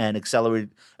GPUs and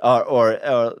accelerated or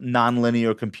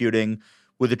nonlinear computing,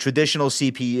 With a traditional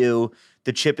CPU,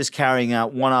 the chip is carrying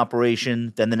out one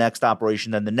operation, then the next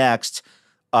operation, then the next.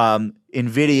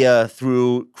 NVIDIA,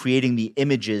 through creating the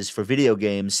images for video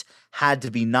games, had to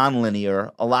be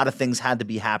nonlinear. A lot of things had to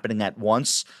be happening at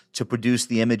once to produce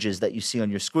the images that you see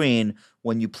on your screen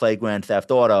when you play Grand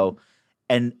Theft Auto.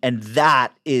 And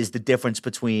that is the difference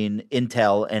between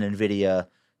Intel and NVIDIA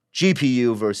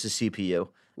GPU versus CPU.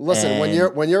 Listen,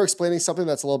 when you're explaining something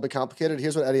that's a little bit complicated,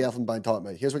 here's what Eddie Elfenbein taught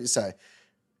me. Here's what you say.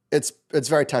 It's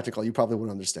very technical. You probably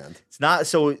wouldn't understand. It's not.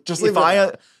 So just leave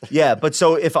it. Yeah, but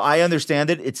so if I understand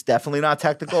it, it's definitely not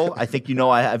technical. I think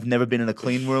I've never been in a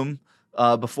clean room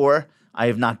before. I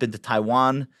have not been to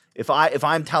Taiwan. If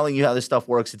I'm telling you how this stuff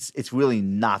works, it's really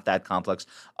not that complex.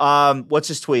 What's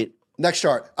his tweet? Next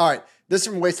chart. All right, this is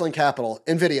from Wasteland Capital.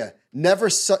 NVIDIA. Never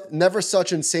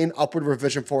such insane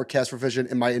upward forecast revision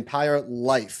in my entire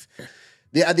life.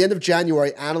 At the end of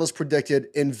January, analysts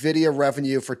predicted NVIDIA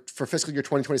revenue for fiscal year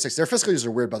 2026. Their fiscal years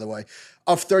are weird, by the way,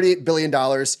 of $38 billion.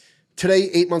 Today,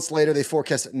 8 months later, they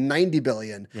forecast $90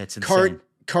 billion. Yeah, it's insane.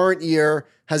 Current year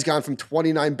has gone from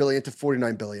 $29 billion to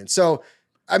 $49 billion. So,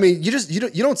 I mean, you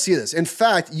don't see this. In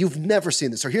fact, you've never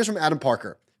seen this. So here's from Adam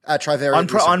Parker at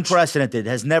Trivariate Unprecedented.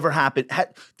 Has never happened.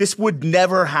 This would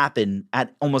never happen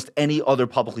at almost any other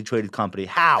publicly traded company.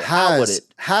 How would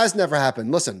it? Has never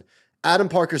happened. Listen, Adam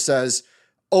Parker says,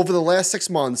 over the last 6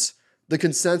 months, the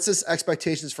consensus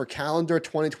expectations for calendar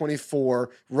 2024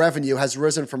 revenue has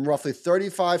risen from roughly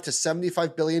 $35 to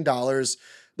 $75 billion,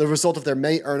 the result of their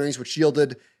May earnings, which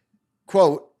yielded,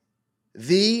 quote,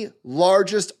 the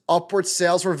largest upward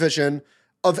sales revision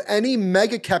of any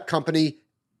mega cap company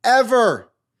ever.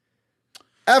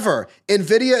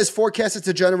 NVIDIA is forecasted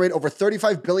to generate over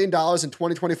 $35 billion in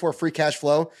 2024 free cash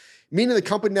flow, meaning the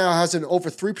company now has an over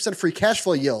 3% free cash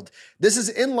flow yield. This is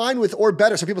in line with or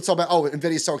better. So people talk about,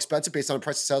 NVIDIA is so expensive based on a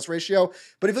price to sales ratio.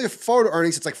 But if you look at forward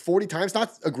earnings, it's like 40 times,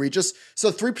 not egregious.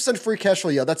 So 3% free cash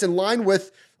flow yield. That's in line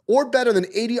with or better than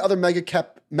 80 other mega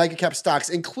cap stocks,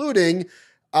 including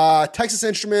Texas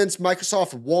Instruments,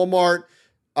 Microsoft, Walmart,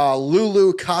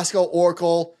 Lulu, Costco,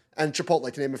 Oracle, and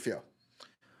Chipotle, to name a few.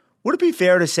 Would it be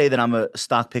fair to say that I'm a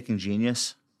stock picking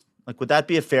genius? Like, would that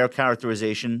be a fair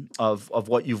characterization of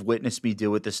what you've witnessed me do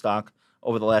with this stock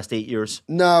over the last 8 years?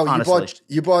 No,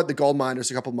 you bought the gold miners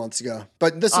a couple months ago,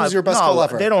 but this was your best call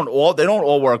ever. They don't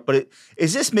all work. But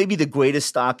is this maybe the greatest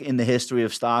stock in the history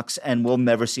of stocks, and we'll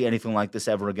never see anything like this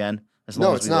ever again?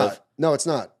 No, it's not. No, it's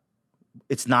not.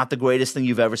 It's not the greatest thing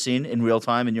you've ever seen in real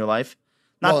time in your life.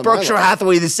 Not Berkshire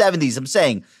Hathaway in the 70s. I'm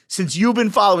saying, since you've been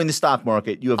following the stock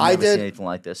market, you have never seen anything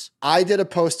like this. I did a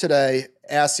post today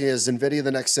asking, is NVIDIA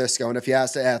the next Cisco? And if you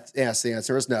ask, the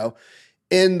answer is no.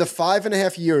 In the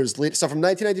 5.5 years, so from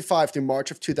 1995 through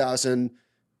March of 2000,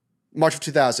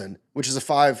 which is a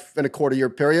 5.25 year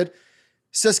period,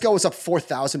 Cisco was up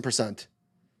 4,000%.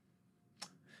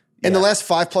 In the last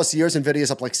 5+ years, NVIDIA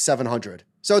is up like 700.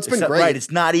 So it's been great. Right.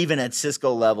 It's not even at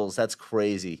Cisco levels. That's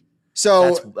crazy.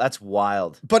 So that's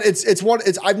wild. But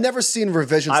I've never seen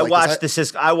revisions. I watched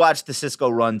the Cisco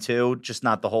run too, just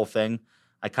not the whole thing.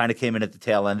 I kind of came in at the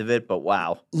tail end of it, but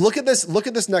wow. Look at this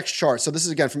next chart. So this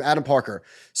is again from Adam Parker.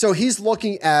 So he's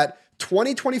looking at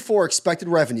 2024 expected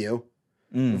revenue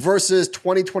versus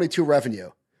 2022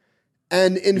 revenue.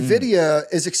 And NVIDIA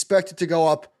is expected to go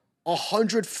up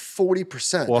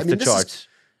 140%. Off the charts.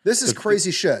 This is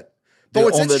crazy shit. But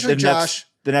what's interesting, Josh...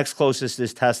 The next closest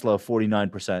is Tesla,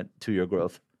 49% 2-year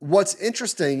growth. What's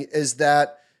interesting is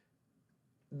that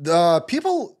the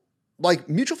people, like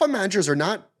mutual fund managers, are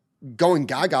not going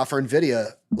gaga for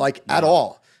NVIDIA at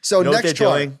all. So you know next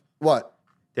chart, what?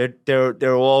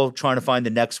 They're all trying to find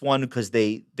the next one because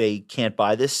they can't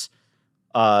buy this.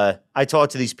 I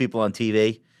talk to these people on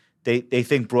TV. They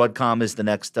think Broadcom is the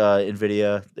next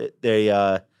NVIDIA.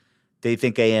 They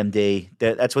think AMD.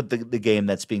 That's what the game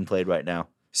that's being played right now.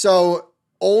 So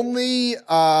only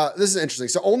this is interesting.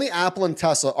 So only Apple and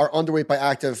Tesla are underweight by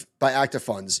active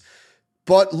funds.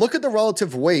 But look at the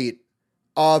relative weight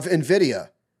of NVIDIA.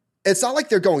 It's not like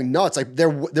they're going nuts. Like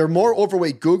they're more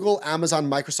overweight Google, Amazon,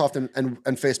 Microsoft, and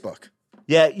Facebook.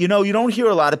 Yeah, you don't hear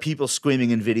a lot of people screaming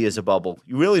NVIDIA is a bubble.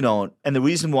 You really don't. And the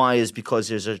reason why is because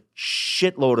there's a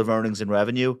shitload of earnings and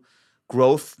revenue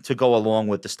growth to go along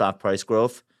with the stock price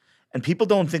growth. And people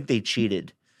don't think they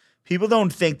cheated. People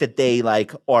don't think that they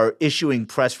are issuing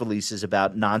press releases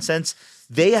about nonsense.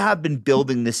 They have been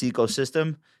building this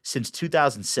ecosystem since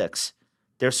 2006.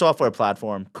 Their software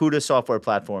platform, CUDA software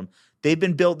platform, they've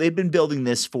been building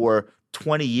this for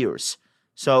 20 years.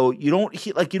 So you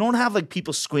don't have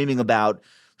people screaming about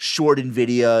short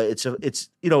NVIDIA.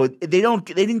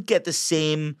 They didn't get the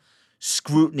same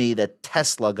scrutiny that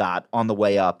Tesla got on the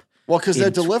way up. Well, because they're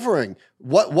delivering.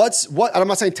 What? And I'm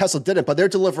not saying Tesla didn't, but they're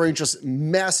delivering just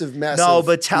massive. No,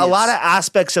 but a lot of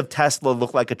aspects of Tesla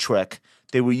look like a trick.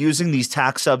 They were using these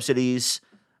tax subsidies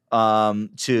to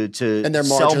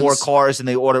sell more cars than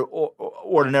they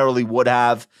ordinarily would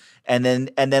have. And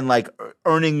then like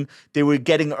they were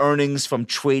getting earnings from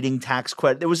trading tax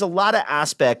credit. There was a lot of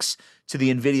aspects to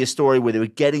the NVIDIA story where they were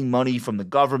getting money from the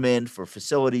government for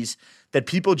facilities that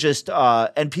people just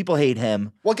and people hate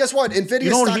him. Well, guess what? NVIDIA. You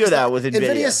don't hear that with NVIDIA.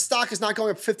 NVIDIA's stock is not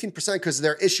going up 15% because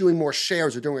they're issuing more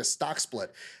shares or doing a stock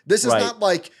split. This is not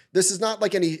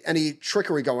like any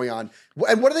trickery going on.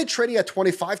 And what are they trading at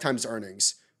 25 times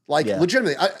earnings? Like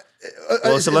legitimately.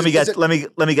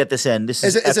 Let me get this in. This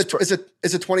is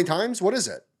it 20 times? What is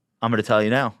it? I'm going to tell you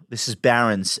now. This is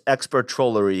Barron's expert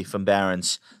trollery from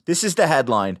Barron's. This is the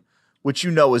headline, which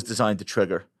you know is designed to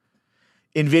trigger.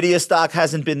 NVIDIA stock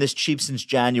hasn't been this cheap since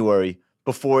January,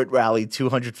 before it rallied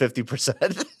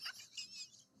 250%.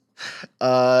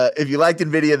 If you liked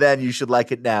NVIDIA then, you should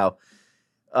like it now.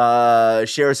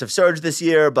 Shares have surged this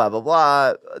year, blah, blah,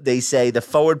 blah. They say the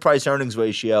forward price earnings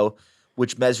ratio,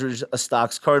 which measures a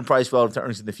stock's current price relative to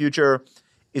earnings in the future,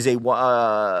 it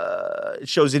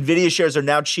shows NVIDIA shares are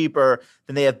now cheaper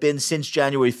than they have been since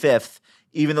January 5th,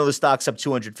 even though the stock's up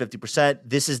 250%.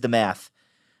 This is the math.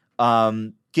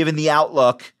 Given the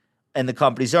outlook and the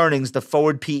company's earnings, the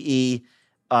forward PE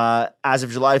as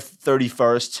of July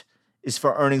 31st is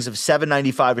for earnings of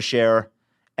 $7.95 a share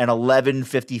and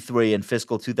 $11.53 in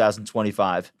fiscal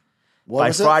 2025.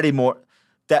 By Friday morning,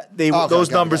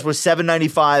 those numbers were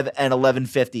 $7.95 and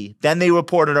 $11.50. Then they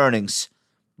reported earnings.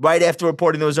 Right after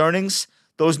reporting those earnings,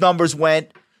 those numbers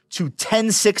went to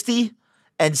 $10.60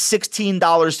 and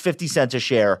 $16.50 a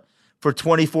share for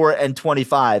 24 and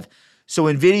 25. So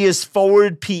NVIDIA's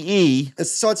forward PE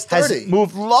has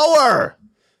moved lower.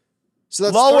 So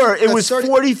that's lower. It was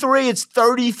 43. It's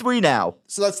 33 now.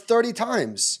 So that's 30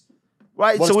 times.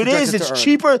 Right. So it is. It's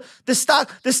cheaper. The stock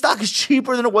is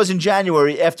cheaper than it was in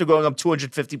January after going up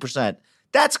 250%.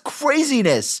 That's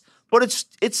craziness. But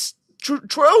it's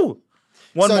true.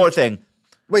 One more thing.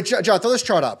 Wait, John, throw this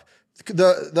chart up.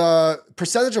 The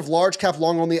percentage of large cap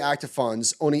long only active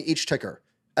funds owning each ticker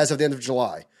as of the end of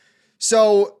July.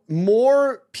 So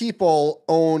more people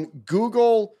own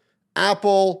Google,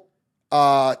 Apple,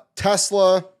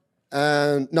 Tesla,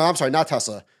 not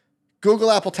Tesla.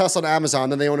 Google, Apple, Tesla, and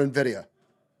Amazon than they own NVIDIA.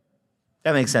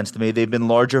 That makes sense to me. They've been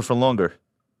larger for longer.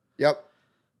 Yep.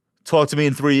 Talk to me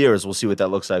in 3 years. We'll see what that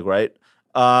looks like, right?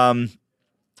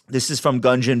 This is from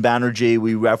Gunjan Banerjee.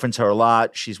 We reference her a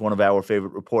lot. She's one of our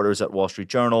favorite reporters at Wall Street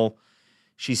Journal.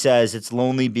 She says it's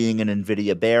lonely being an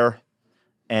NVIDIA bear.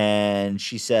 And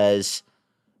she says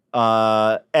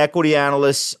equity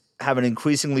analysts have an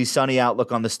increasingly sunny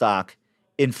outlook on the stock.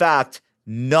 In fact,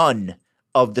 none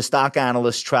of the stock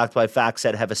analysts tracked by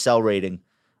FactSet have a sell rating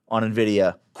on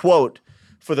NVIDIA. Quote,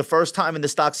 for the first time in the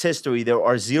stock's history, there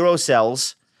are 0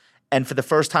 sells. And for the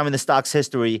first time in the stock's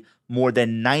history, more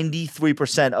than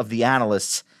 93% of the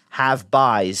analysts have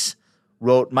buys,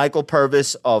 wrote Michael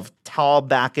Purvis of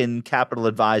Talbacken Capital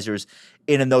Advisors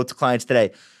in a note to clients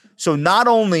today. So not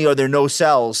only are there no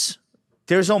sells,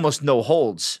 there's almost no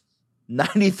holds.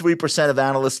 93% of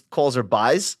analyst calls are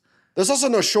buys. There's also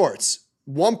no shorts.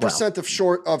 1%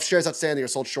 of shares outstanding are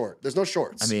sold short. There's no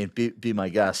shorts. I mean, be my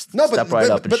guest. No, Step right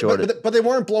up and short it. But they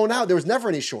weren't blown out. There was never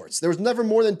any shorts. There was never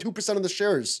more than 2% of the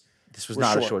shares. This was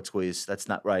not a short squeeze. That's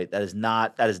not right. That is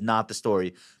not the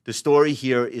story. The story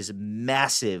here is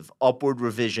massive upward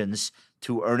revisions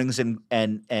to earnings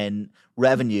and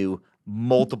revenue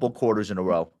multiple quarters in a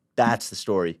row. That's the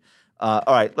story. All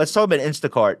right, let's talk about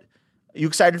Instacart. Are you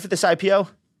excited for this IPO?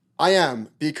 I am,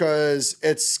 because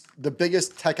it's the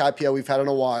biggest tech IPO we've had in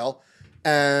a while,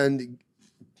 and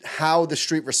how the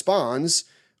street responds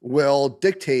will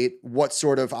dictate what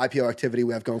sort of IPO activity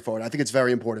we have going forward. I think it's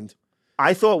very important.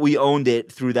 I thought we owned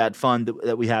it through that fund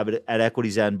that we have at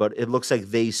Equities End, but it looks like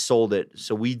they sold it.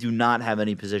 So we do not have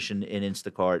any position in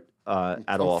Instacart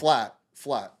at all. Flat.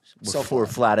 We're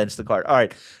flat Instacart. All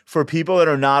right. For people that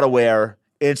are not aware,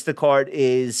 Instacart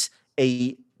is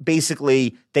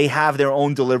basically they have their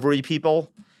own delivery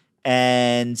people,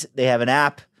 and they have an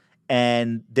app,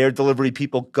 and their delivery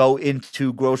people go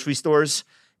into grocery stores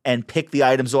and pick the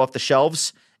items off the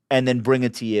shelves and then bring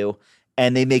it to you.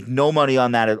 And they make no money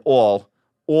on that at all.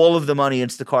 All of the money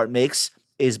Instacart makes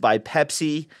is by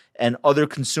Pepsi and other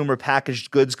consumer packaged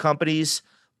goods companies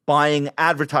buying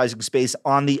advertising space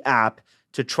on the app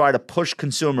to try to push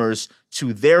consumers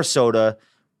to their soda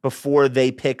before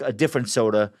they pick a different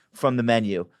soda from the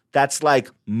menu. That's like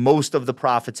most of the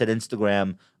profits at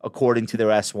Instagram, according to their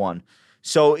S1.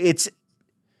 So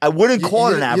I wouldn't call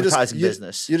it an advertising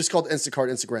business. You just called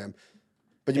Instacart Instagram,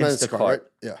 but you meant Instacart, right?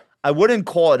 Yeah. I wouldn't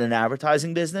call it an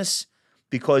advertising business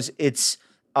because it's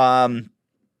and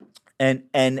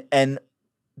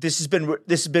this has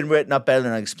been written up better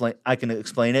than I can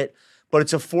explain it, but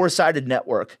it's a four-sided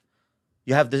network.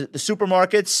 You have the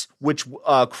supermarkets, which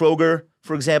Kroger,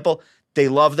 for example, they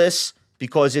love this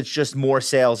because it's just more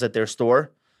sales at their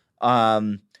store.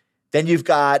 Then you've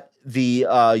got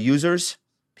the users,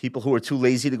 people who are too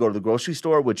lazy to go to the grocery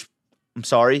store, which I'm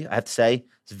sorry, I have to say,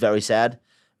 it's very sad,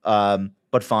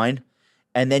 but fine.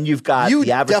 And then you've got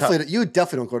the advertising. You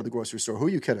definitely don't go to the grocery store. Who are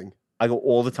you kidding? I go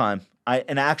all the time.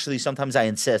 And actually sometimes I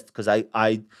insist because I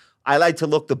like to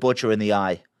look the butcher in the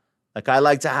eye. Like I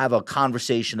like to have a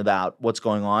conversation about what's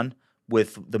going on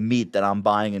with the meat that I'm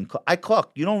buying and I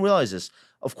cook. You don't realize this.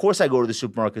 Of course I go to the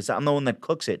supermarkets. I'm the one that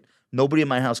cooks it. Nobody in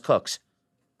my house cooks.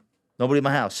 Nobody in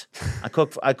my house. I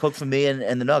cook for me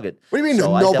and the Nugget. What do you mean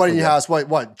nobody in your house?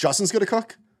 What? Justin's gonna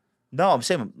cook? No, I'm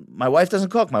saying my wife doesn't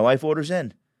cook. My wife orders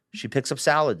in. She picks up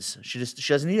salads. She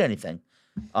doesn't eat anything.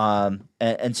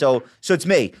 And so it's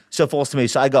me. So it falls to me.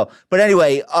 So I go. But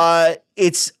anyway,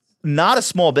 it's not a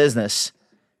small business.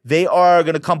 They are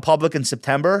going to come public in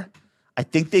September. I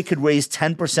think they could raise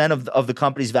 10% of the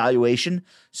company's valuation.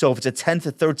 So if it's a $10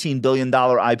 to $13 billion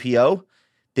IPO,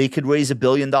 they could raise $1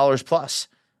 billion plus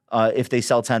if they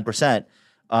sell 10%.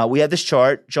 We have this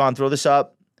chart. John, throw this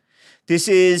up. This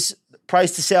is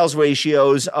price to sales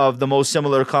ratios of the most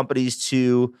similar companies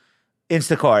to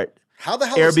Instacart. How the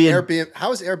hell is Airbnb?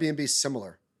 How is Airbnb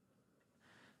similar?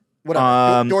 Whatever.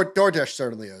 DoorDash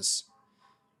certainly is.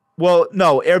 Well,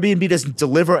 no, Airbnb doesn't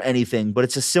deliver anything, but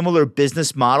it's a similar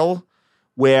business model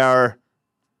where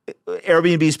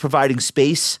Airbnb is providing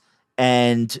space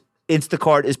and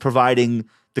Instacart is providing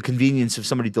the convenience of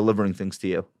somebody delivering things to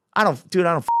you. I don't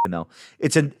know.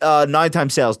 It's a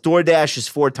 9x sales. DoorDash is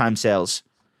 4x sales.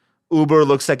 Uber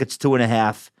looks like it's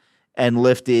 2.5, and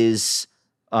Lyft is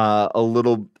a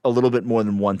little bit more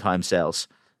than 1x sales.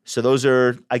 So those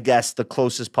are, I guess, the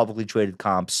closest publicly traded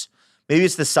comps. Maybe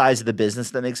it's the size of the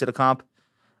business that makes it a comp.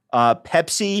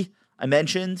 Pepsi, I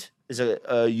mentioned, is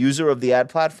a user of the ad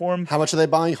platform. How much are they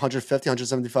buying? 150,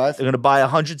 175? They're going to buy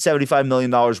 $175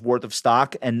 million worth of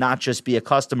stock and not just be a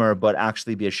customer, but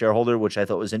actually be a shareholder, which I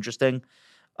thought was interesting.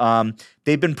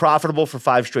 They've been profitable for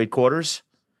 5 straight quarters,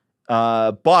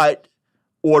 but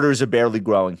orders are barely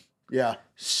growing. Yeah.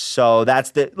 So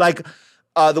that's the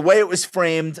way it was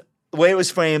framed. The way it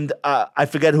was framed, I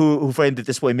forget who framed it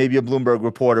this way, maybe a Bloomberg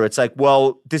reporter. It's like,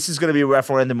 well, this is going to be a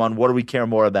referendum on what do we care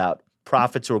more about,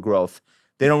 profits or growth?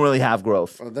 They don't really have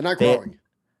growth. They're not growing.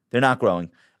 They're not growing.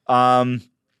 Bern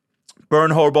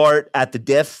Hobart at the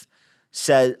Diff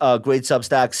said, great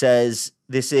Substack, says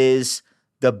this is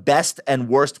the best and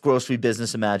worst grocery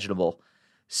business imaginable.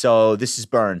 So this is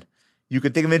Bern. You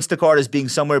could think of Instacart as being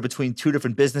somewhere between two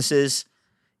different businesses.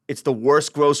 It's the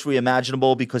worst grocery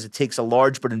imaginable because it takes a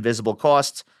large but invisible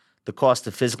cost, the cost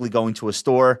of physically going to a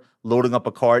store, loading up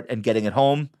a cart, and getting it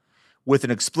home, with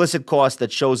an explicit cost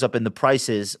that shows up in the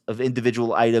prices of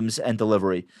individual items and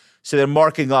delivery. So they're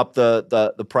marking up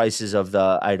the prices of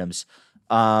the items.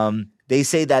 They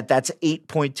say that that's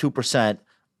 8.2%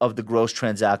 of the gross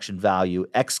transaction value,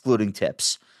 excluding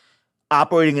tips.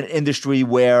 Operating in an industry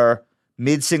where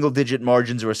mid-single-digit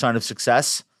margins are a sign of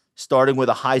success, starting with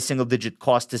a high single-digit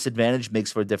cost disadvantage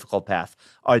makes for a difficult path.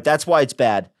 All right, that's why it's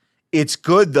bad. It's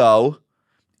good, though.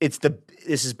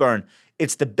 This is Bern.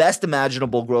 It's the best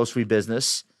imaginable grocery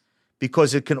business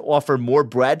because it can offer more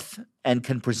breadth and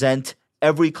can present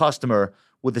every customer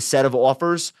with a set of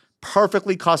offers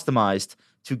perfectly customized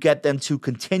to get them to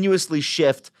continuously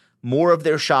shift more of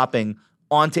their shopping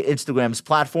onto Instagram's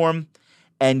platform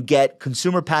and get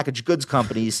consumer packaged goods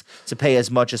companies to pay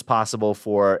as much as possible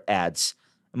for ads.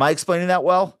 Am I explaining that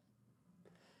well?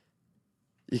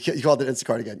 You called it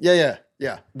Instacart again. Yeah.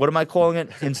 What am I calling it?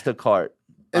 Instacart.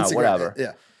 Instacart. Whatever.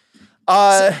 Yeah.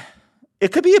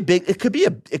 It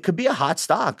could be a hot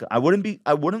stock. I wouldn't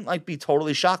be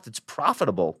totally shocked. It's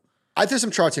profitable. I threw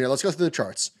some charts in here. Let's go through the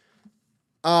charts.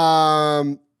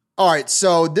 All right.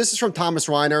 So this is from Thomas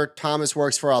Reiner. Thomas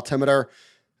works for Altimeter.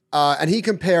 And he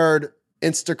compared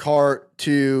Instacart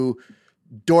to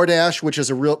DoorDash, which is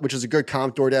a good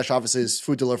comp. DoorDash obviously is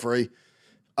food delivery.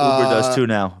 Uber does too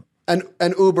now. And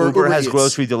Uber has Eats.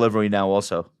 Grocery delivery now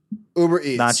also. Uber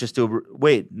Eats. Not just Uber.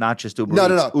 Wait, not just Uber No,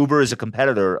 Eats. no. Uber is a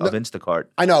competitor of Instacart.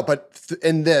 I know, but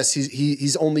in this,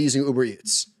 he's only using Uber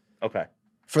Eats. Okay.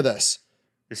 For this.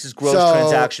 This is gross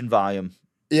transaction volume.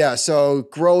 Yeah, so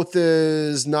growth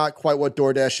is not quite what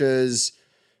DoorDash is.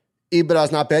 EBITDA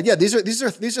is not bad. Yeah, these are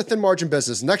thin margin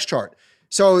business. Next chart.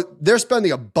 So they're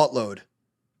spending a buttload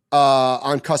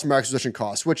on customer acquisition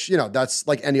costs, which, that's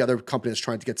like any other company that's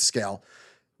trying to get to scale.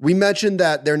 We mentioned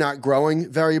that they're not growing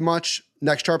very much.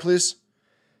 Next chart, please.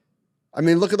 I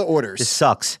mean, look at the orders. This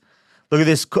sucks. Look at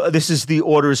this. This is the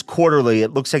orders quarterly.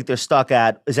 It looks like they're stuck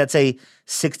at, does that say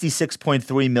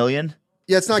 66.3 million?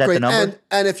 Yeah, it's not great.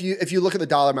 And if you look at the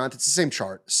dollar amount, it's the same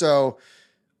chart. So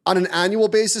on an annual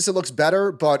basis, it looks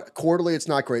better, but quarterly, it's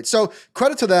not great. So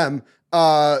credit to them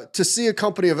to see a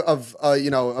company of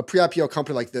a pre-IPO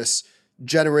company like this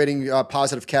generating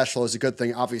positive cash flow is a good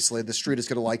thing. Obviously, the street is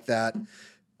going to like that.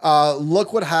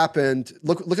 Look what happened.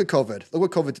 Look at COVID. Look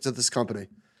what COVID did to this company.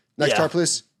 Next chart,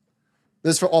 please.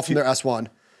 This is all from their S1.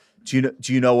 Do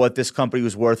you know what this company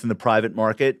was worth in the private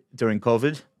market during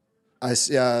COVID?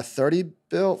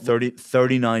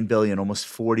 39 billion, almost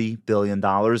 $40 billion,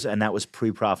 and that was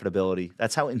pre-profitability.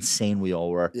 That's how insane we all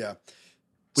were. Yeah,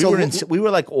 we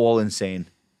were like all insane.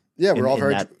 Yeah, we're all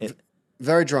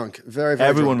very drunk. Very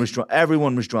everyone drunk. was drunk.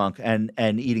 Everyone was drunk and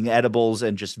eating edibles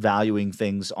and just valuing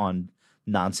things on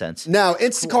nonsense. Now,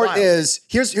 Instacart is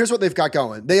here's what they've got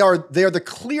going. They are the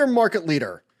clear market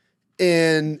leader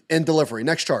in delivery.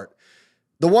 Next chart.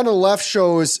 The one on the left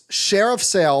shows share of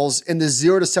sales in the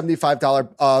 $0 to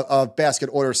 $75 basket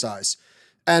order size.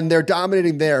 And they're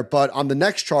dominating there. But on the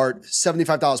next chart,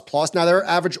 $75 plus. Now, their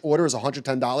average order is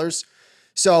 $110.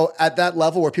 So at that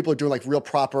level where people are doing like real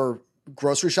proper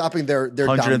grocery shopping, they're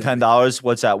 $110.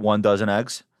 What's that? 1 dozen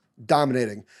eggs?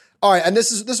 Dominating. All right. And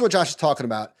this is what Josh is talking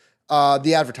about.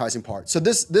 The advertising part. So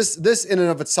this in and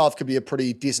of itself could be a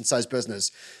pretty decent sized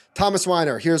business. Thomas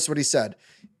Weiner, here's what he said.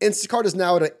 Instacart is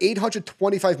now at an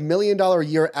 $825 million a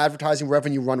year advertising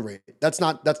revenue run rate. That's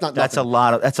not nothing. That's a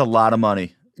lot of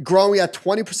money. Growing at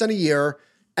 20% a year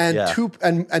and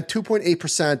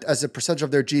 2.8% as a percentage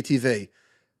of their GTV.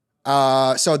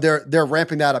 So they're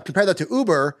ramping that up. Compare that to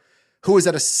Uber, who is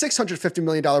at a $650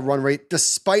 million run rate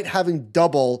despite having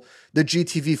double the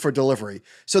GTV for delivery.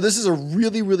 So this is a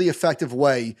really, really effective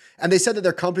way. And they said that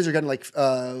their companies are getting like,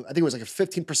 I think it was like a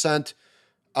 15%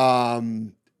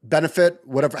 benefit,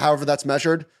 however that's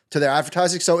measured to their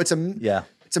advertising. So it's a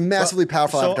massively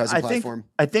powerful advertising platform.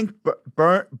 I think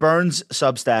Burns'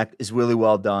 Substack is really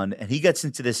well done. And he gets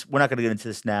into this. We're not going to get into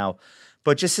this now,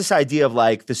 but just this idea of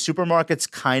like the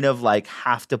supermarkets kind of like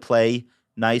have to play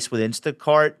nice with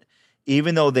Instacart,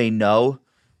 even though they know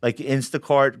like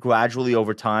Instacart gradually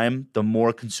over time, the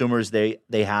more consumers they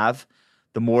have,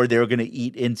 the more they're going to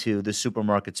eat into the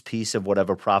supermarket's piece of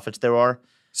whatever profits there are.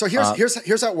 So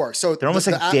here's how it works. So they're almost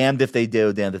damned if they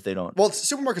do, damned if they don't. Well,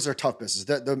 supermarkets are a tough business.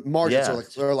 The margins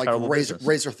are like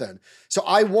razor thin. So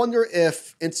I wonder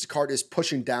if Instacart is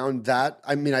pushing down that.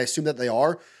 I mean, I assume that they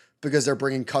are because they're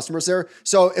bringing customers there.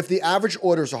 So if the average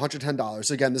order is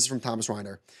 $110, again, this is from Thomas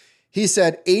Reiner. He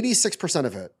said 86%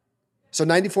 of it, so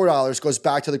 $94 goes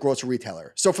back to the grocery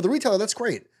retailer. So for the retailer, that's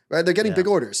great, right? They're getting big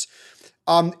orders.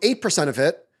 8% of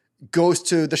it goes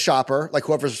to the shopper, like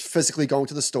whoever's physically going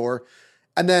to the store.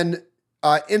 And then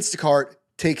Instacart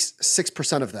takes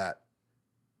 6% of that.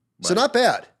 Right. So not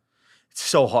bad. It's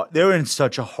so hard. They're in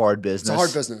such a hard business. It's a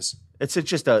hard business. It's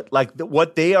just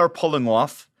what they are pulling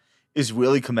off is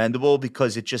really commendable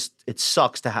because it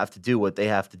sucks to have to do what they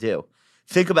have to do.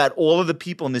 Think about all of the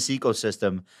people in this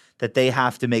ecosystem that they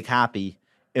have to make happy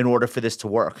in order for this to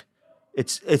work.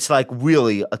 It's like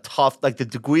really a tough, like the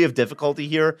degree of difficulty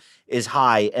here is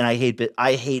high, and I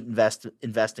hate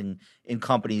investing in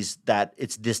companies that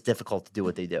it's this difficult to do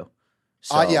what they do.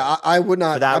 So I would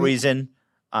not. For that reason,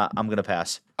 I'm going to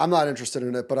pass. I'm not interested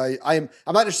in it, but I'm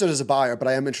not interested as a buyer, but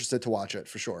I am interested to watch it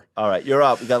for sure. All right, you're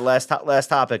up. We got last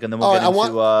topic, and then we'll get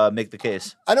into make the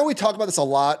case. I know we talk about this a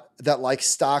lot, that like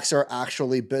stocks are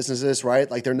actually businesses,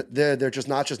 right? Like they're just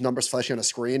not just numbers flashing on a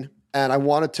screen. And I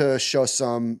wanted to show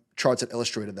some charts that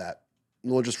illustrated that.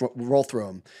 We'll just roll through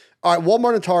them. All right,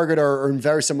 Walmart and Target are in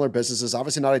very similar businesses,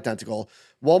 obviously not identical.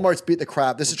 Walmart's beat the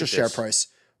crap. This is just share price.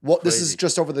 Well, this is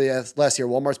just over the last year.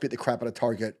 Walmart's beat the crap out of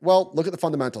Target. Well, look at the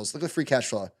fundamentals. Look at the free cash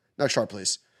flow. Next chart,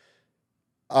 please.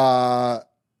 Walmart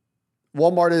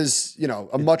is,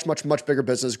 a much, much, much bigger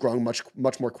business, growing much,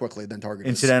 much more quickly than Target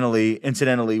is.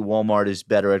 Incidentally, Walmart is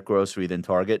better at grocery than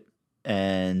Target,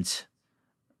 and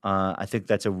I think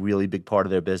that's a really big part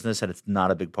of their business, and it's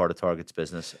not a big part of Target's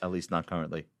business, at least not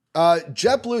currently.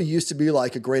 JetBlue used to be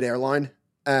like a great airline,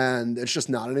 and it's just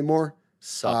not anymore.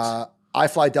 Sucks. I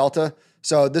fly Delta.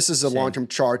 So this is a long-term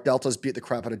chart. Delta's beat the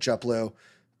crap out of JetBlue.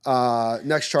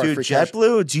 Next chart. Dude,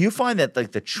 JetBlue, do you find that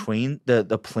like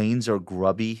the planes are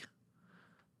grubby?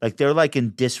 Like they're like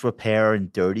in disrepair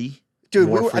and dirty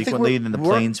more frequently than the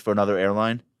planes for another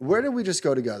airline? Where did we just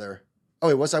go together? Oh,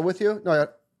 wait, was I with you? No,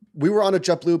 we were on a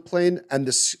JetBlue plane and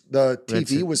the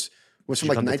TV was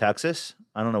from like Texas?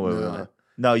 I don't know where we went.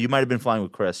 No, you might have been flying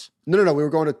with Chris. No. We were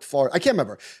going to Florida. I can't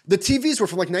remember. The TVs were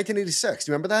from like 1986.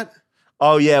 Do you remember that?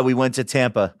 Oh, yeah. We went to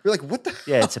Tampa. We're like, what the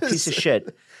Yeah, it's a piece of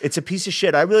shit. It's a piece of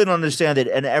shit. I really don't understand it.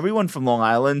 And everyone from Long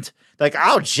Island, like,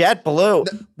 oh,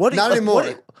 JetBlue. Not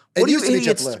anymore. What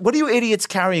are you idiots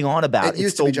carrying on about?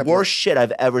 It's the worst shit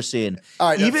I've ever seen. All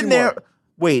right, even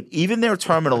their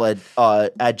terminal at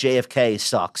JFK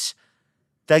sucks.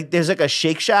 Like, there's like a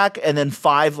Shake Shack and then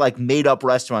 5 like made up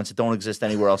restaurants that don't exist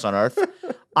anywhere else on earth.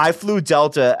 I flew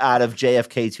Delta out of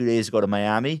JFK 2 days ago to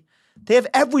Miami. They have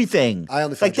everything. I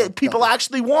only like that people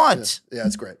actually want. Yeah,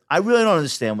 it's great. I really don't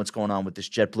understand what's going on with this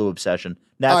JetBlue obsession.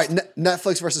 All right,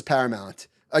 Netflix versus Paramount.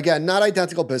 Again, not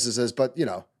identical businesses, but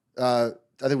I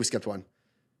think we skipped one.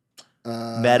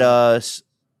 Meta.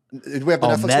 Do we have the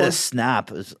Netflix Meta one?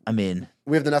 Snap.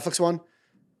 We have the Netflix one?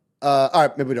 All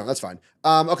right, maybe we don't. That's fine.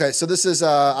 Okay, so this is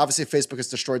obviously Facebook has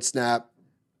destroyed Snap.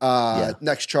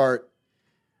 Next chart.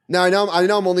 Now I know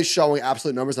I'm only showing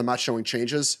absolute numbers. I'm not showing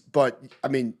changes, but I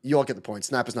mean you all get the point.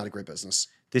 Snap is not a great business.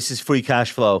 This is free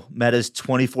cash flow. Meta's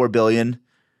 $24 billion.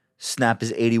 Snap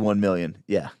is $81 million.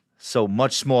 Yeah, so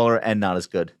much smaller and not as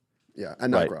good. Yeah,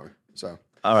 and not growing. So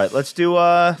all right, let's do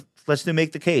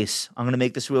make the case. I'm gonna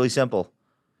make this really simple.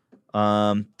 Do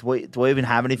I even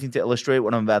have anything to illustrate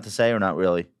what I'm about to say or not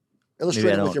really?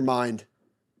 Illustrate it with your mind.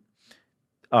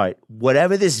 All right,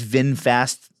 whatever this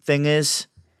VinFast thing is.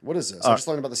 What is this? I just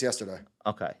learned about this yesterday.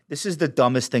 Okay. This is the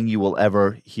dumbest thing you will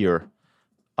ever hear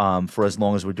for as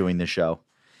long as we're doing this show.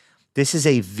 This is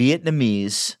a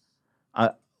Vietnamese,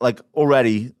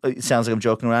 already, it sounds like I'm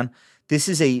joking around. This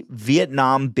is a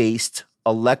Vietnam-based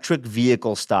electric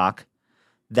vehicle stock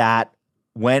that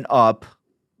went up.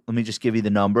 Let me just give you the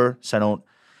number so I don't.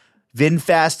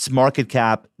 VinFast's market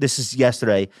cap, this is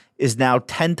yesterday, is now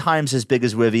 10 times as big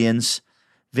as Rivian's.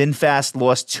 VinFast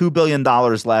lost $2 billion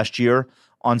last year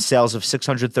on sales of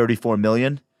 $634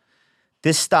 million.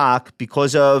 This stock,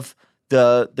 because of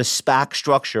the SPAC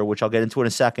structure, which I'll get into in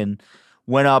a second,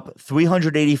 went up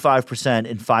 385%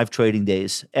 in 5 trading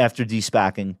days after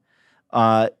de-SPACing.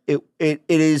 It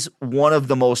is one of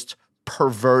the most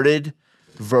perverted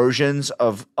versions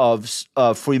of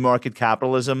free market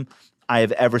capitalism I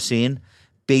have ever seen.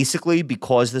 Basically,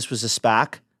 because this was a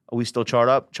SPAC, are we still chart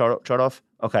off?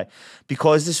 Okay.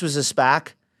 Because this was a SPAC,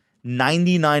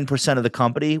 99% of the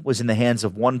company was in the hands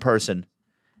of one person,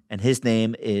 and his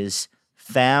name is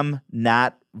Pham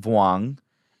Nhat Vuong,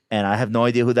 and I have no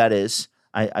idea who that is.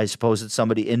 I suppose it's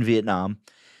somebody in Vietnam.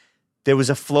 There was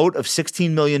a float of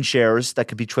 16 million shares that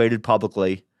could be traded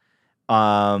publicly.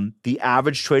 The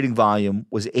average trading volume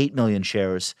was 8 million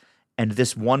shares, and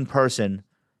this one person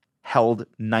held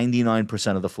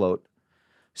 99% of the float.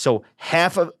 So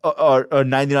half of, or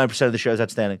 99% of the shares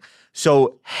outstanding.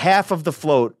 So half of the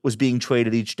float was being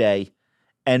traded each day,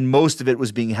 and most of it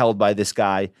was being held by this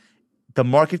guy. The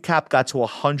market cap got to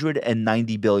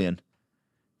 190 billion.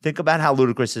 Think about how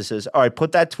ludicrous this is. All right,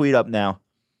 put that tweet up now.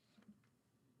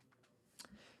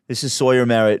 This is Sawyer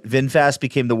Merritt. VinFast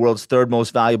became the world's 3rd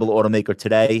most valuable automaker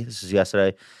today. This is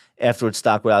yesterday, after its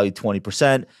stock rallied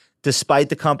 20%. Despite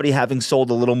the company having sold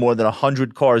a little more than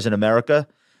 100 cars in America,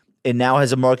 it now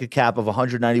has a market cap of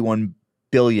 191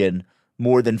 billion,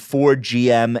 more than Ford,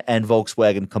 GM, and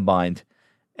Volkswagen combined.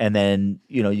 And then,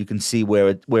 you can see where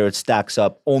it stacks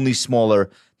up, only smaller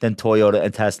than Toyota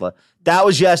and Tesla. That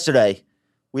was yesterday.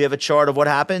 We have a chart of what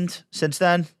happened since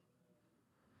then.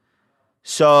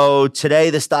 So today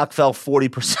the stock fell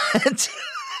 40%.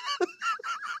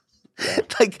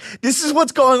 Like, this is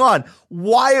what's going on.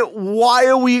 Why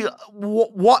are we?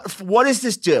 What does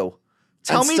this do?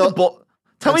 Tell me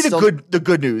the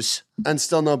good news. And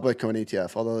still no Bitcoin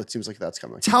ETF, although it seems like that's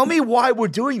coming. Tell me why we're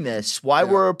doing this. Why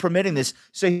we're permitting this.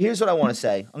 So here's what I want to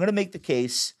say. I'm going to make the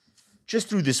case, just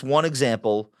through this one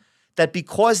example, that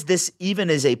because this even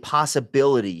is a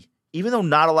possibility, even though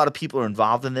not a lot of people are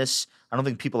involved in this, I don't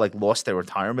think people lost their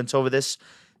retirements over this.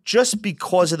 Just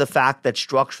because of the fact that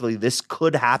structurally this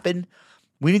could happen,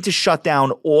 we need to shut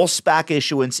down all SPAC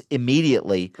issuance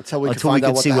immediately until we can find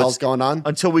out what the hell's going on.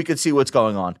 Until we can see what's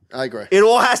going on. I agree. It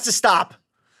all has to stop.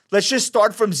 Let's just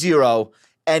start from zero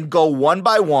and go one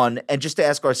by one and just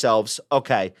ask ourselves,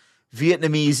 okay,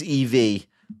 Vietnamese EV,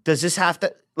 does this have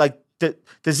to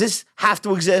does this have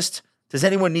to exist? Does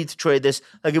anyone need to trade this?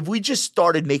 If we just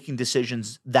started making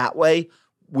decisions that way,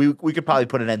 we could probably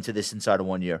put an end to this inside of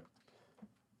 1 year.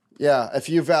 Yeah, if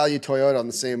you value Toyota on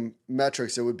the same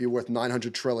metrics, it would be worth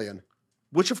 $900 trillion.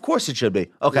 Which, of course, it should be.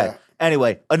 Okay. Yeah.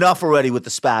 Anyway, enough already with the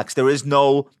SPACs. There is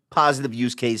no positive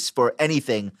use case for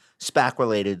anything SPAC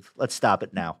related. Let's stop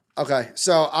it now. Okay,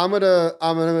 so I'm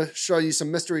gonna show you some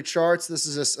mystery charts. This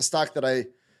is a stock that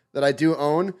I do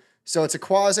own. So it's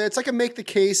it's like a make the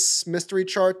case mystery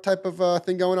chart type of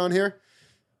thing going on here.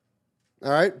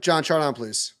 All right, John, chart on,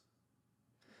 please.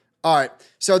 All right,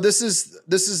 so this is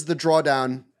the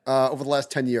drawdown over the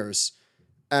last 10 years.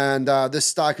 And this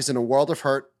stock is in a world of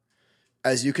hurt.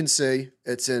 As you can see,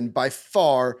 it's in by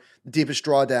far the deepest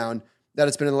drawdown that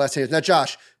it's been in the last 10 years. Now,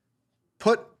 Josh,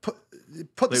 put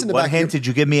this in the back. What hint? Did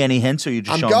you give me any hints, or you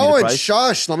just showing me the price?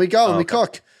 Shush. Let me go. Let me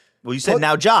cook. Well, you said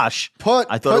now, Josh.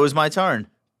 I thought it was my turn.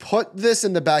 Put this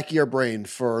in the back of your brain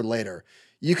for later.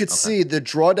 You could see the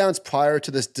drawdowns prior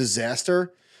to this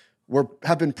disaster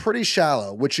have been pretty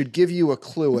shallow, which should give you a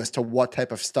clue as to what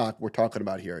type of stock we're talking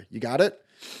about here. You got it?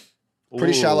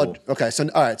 Pretty shallow. Okay, so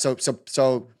all right, so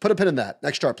put a pin in that.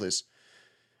 Next chart, please.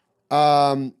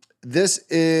 This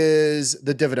is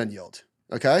the dividend yield.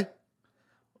 Okay.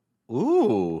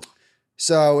 Ooh.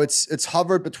 So it's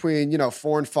hovered between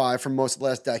 4 and 5 for most of the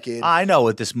last decade. I know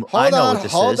what this.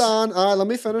 Hold on. All right, let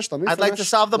me finish. I'd like to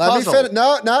solve the puzzle.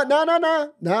 No.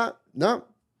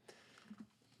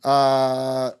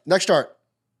 Next chart.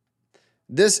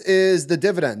 This is the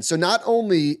dividend. So not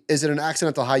only is it an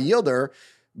accidental high yielder,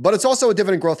 but it's also a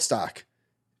dividend growth stock.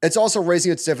 It's also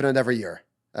raising its dividend every year.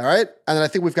 All right, and then I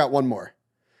think we've got one more.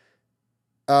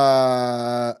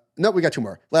 No, we got 2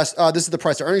 more. This is the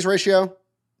price to earnings ratio.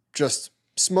 Just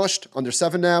smushed under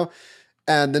 7 now.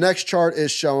 And the next chart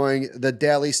is showing the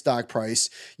daily stock price.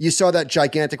 You saw that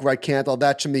gigantic red candle.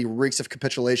 That to me reeks of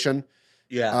capitulation.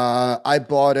 Yeah. I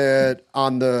bought it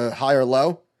on the higher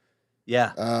low.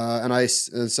 Yeah. And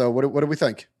so what do we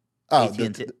think? Oh,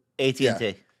 AT&T.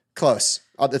 Yeah. Close.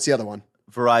 That's the other one.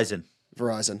 Verizon.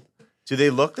 Do they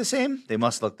look the same? They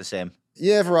must look the same.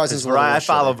 Yeah, Verizon's a little less.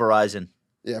 I follow Verizon.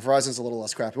 Yeah, Verizon's a little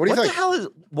less crappy. What do you think? What the hell is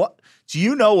what? Do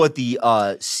you know what the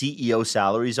CEO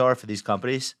salaries are for these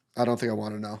companies? I don't think I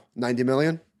want to know. 90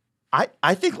 million? I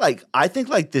think like the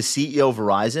CEO of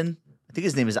Verizon, I think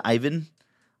his name is Ivan.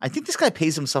 I think this guy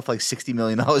pays himself like $60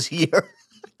 million a year.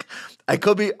 I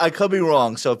could be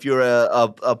wrong. So if you're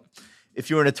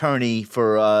if you're an attorney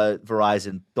for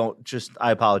Verizon,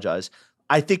 I apologize.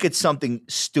 I think it's something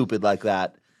stupid like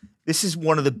that. This is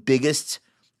one of the biggest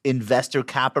investor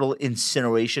capital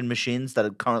incineration machines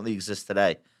that currently exist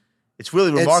today. It's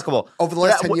really remarkable. Over the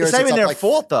last 10 years, it's not even their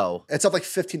fault, though. It's up like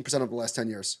 15% over the last 10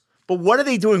 years. But what are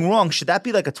they doing wrong? Should that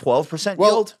be like a 12%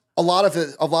 yield? A lot of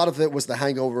it was the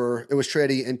hangover. It was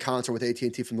trading in concert with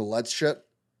AT&T from the LEDs shit.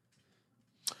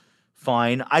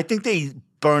 Fine. I think they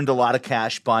burned a lot of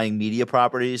cash buying media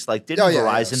properties. Like, didn't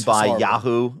Verizon buy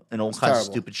Yahoo and all kinds of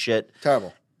stupid shit?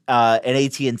 Terrible. And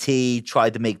AT&T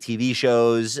tried to make TV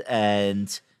shows,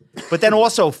 but then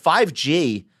also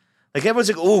 5G. Like, everyone's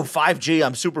like, "Oh, 5G,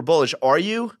 I'm super bullish." Are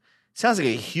you? Sounds like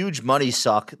a huge money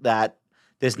suck that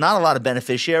there's not a lot of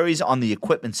beneficiaries on the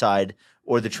equipment side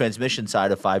or the transmission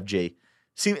side of 5G.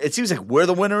 It seems like we're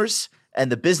the winners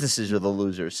and the businesses are the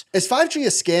losers. Is 5G a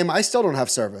scam? I still don't have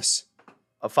service.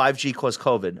 5G caused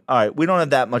COVID. All right, we don't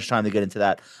have that much time to get into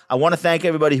that. I want to thank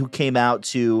everybody who came out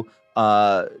to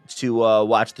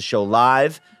watch the show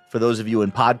live. For those of you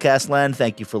in podcast land,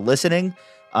 thank you for listening.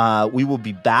 We will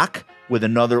be back with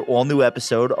another all-new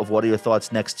episode of What Are Your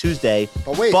Thoughts next Tuesday.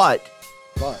 But wait. But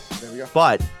there we go.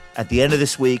 But at the end of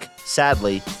this week,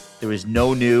 sadly, there is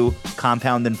no new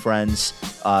Compound and Friends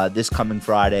this coming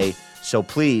Friday. So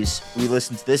please,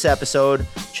 re-listen to this episode.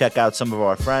 Check out some of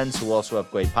our friends who also have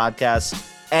great podcasts.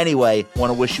 Anyway,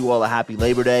 want to wish you all a happy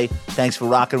Labor Day. Thanks for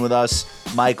rocking with us.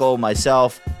 Michael,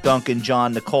 myself, Duncan,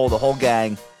 John, Nicole, the whole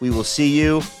gang. We will see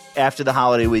you after the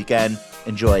holiday weekend.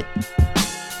 Enjoy.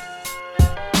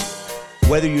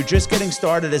 Whether you're just getting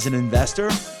started as an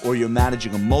investor or you're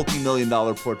managing a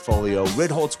multi-million-dollar portfolio,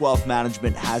 Ritholtz Wealth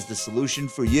Management has the solution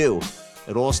for you.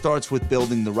 It all starts with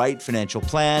building the right financial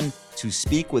plan. To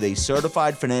speak with a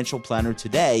certified financial planner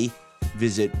today,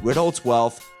 visit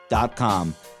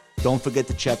ritholtzwealth.com. Don't forget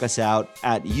to check us out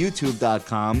at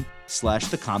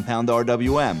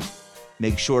youtube.com/thecompoundrwm.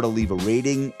 Make sure to leave a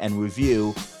rating and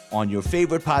review on your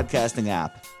favorite podcasting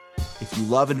app. If you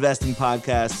love investing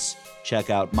podcasts, check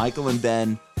out Michael and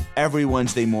Ben every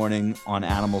Wednesday morning on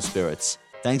Animal Spirits.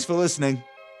 Thanks for listening.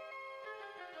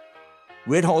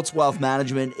 Ritholtz Wealth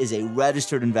Management is a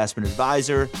registered investment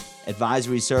advisor.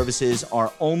 Advisory services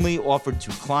are only offered to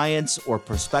clients or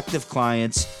prospective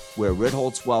clients where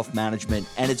Ritholtz Wealth Management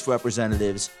and its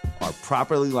representatives are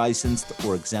properly licensed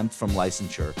or exempt from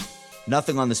licensure.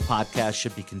 Nothing on this podcast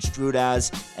should be construed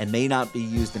as and may not be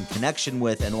used in connection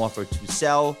with an offer to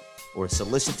sell or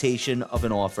solicitation of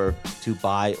an offer to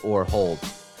buy or hold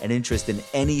an interest in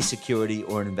any security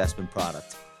or an investment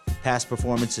product. Past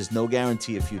performance is no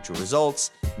guarantee of future results.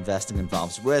 Investing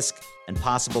involves risk and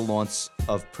possible loss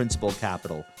of principal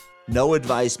capital. No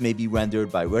advice may be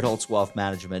rendered by Ritholtz Wealth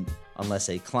Management unless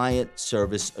a client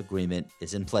service agreement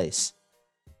is in place.